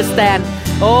even understand.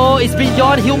 Oh, it's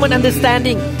beyond human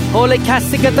understanding. Holy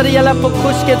Kasikatariala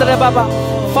Pukushketara Baba.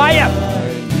 Fire!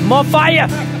 More fire!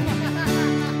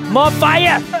 More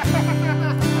fire!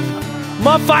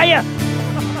 More fire!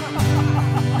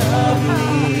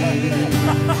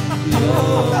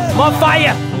 More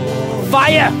fire!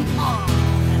 Fire!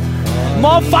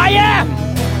 More fire!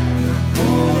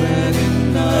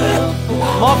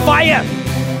 More fire!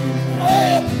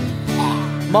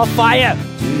 More fire!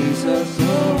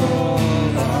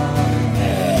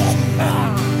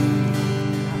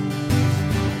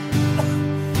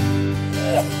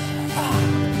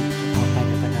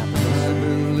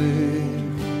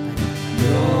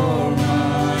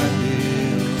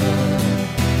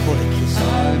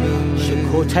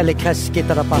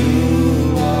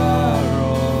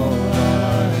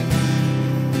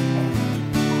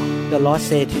 The Lord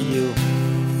said to you,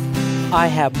 I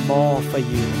have more for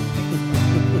you.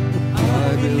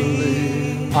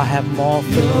 I have more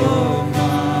for you.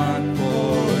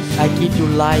 I give you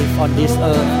life on this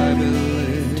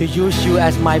earth to use you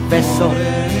as my vessel.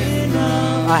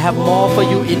 I have more for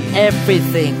you in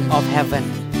everything of heaven.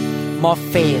 More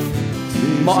faith,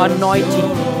 more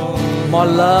anointing, more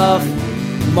love,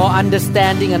 more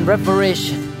understanding and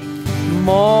revelation.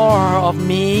 More of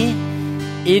me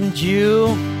in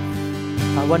you.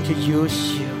 I want to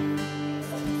use you.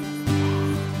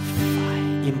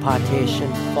 Impartation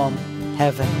from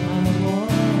heaven.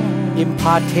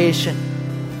 Impartation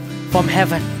from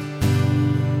heaven.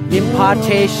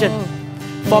 Impartation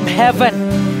from heaven.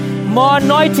 More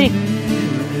anointing.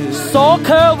 Soak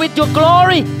her with your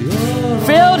glory.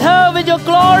 Fill her with your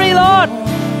glory, Lord.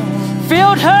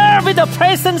 Fill her with the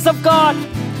presence of God.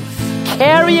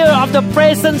 Carrier of the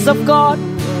presence of God.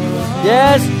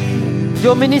 Yes,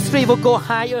 your ministry will go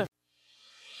higher.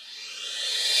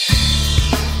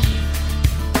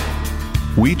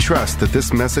 We trust that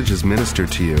this message has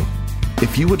ministered to you.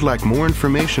 If you would like more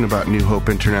information about New Hope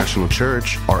International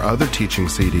Church or other teaching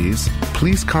CDs,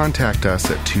 please contact us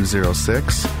at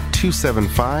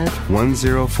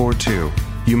 206-275-1042.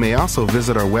 You may also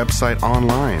visit our website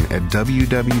online at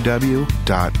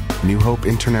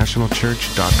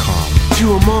www.newhopeinternationalchurch.com.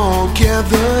 To 'em all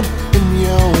gathered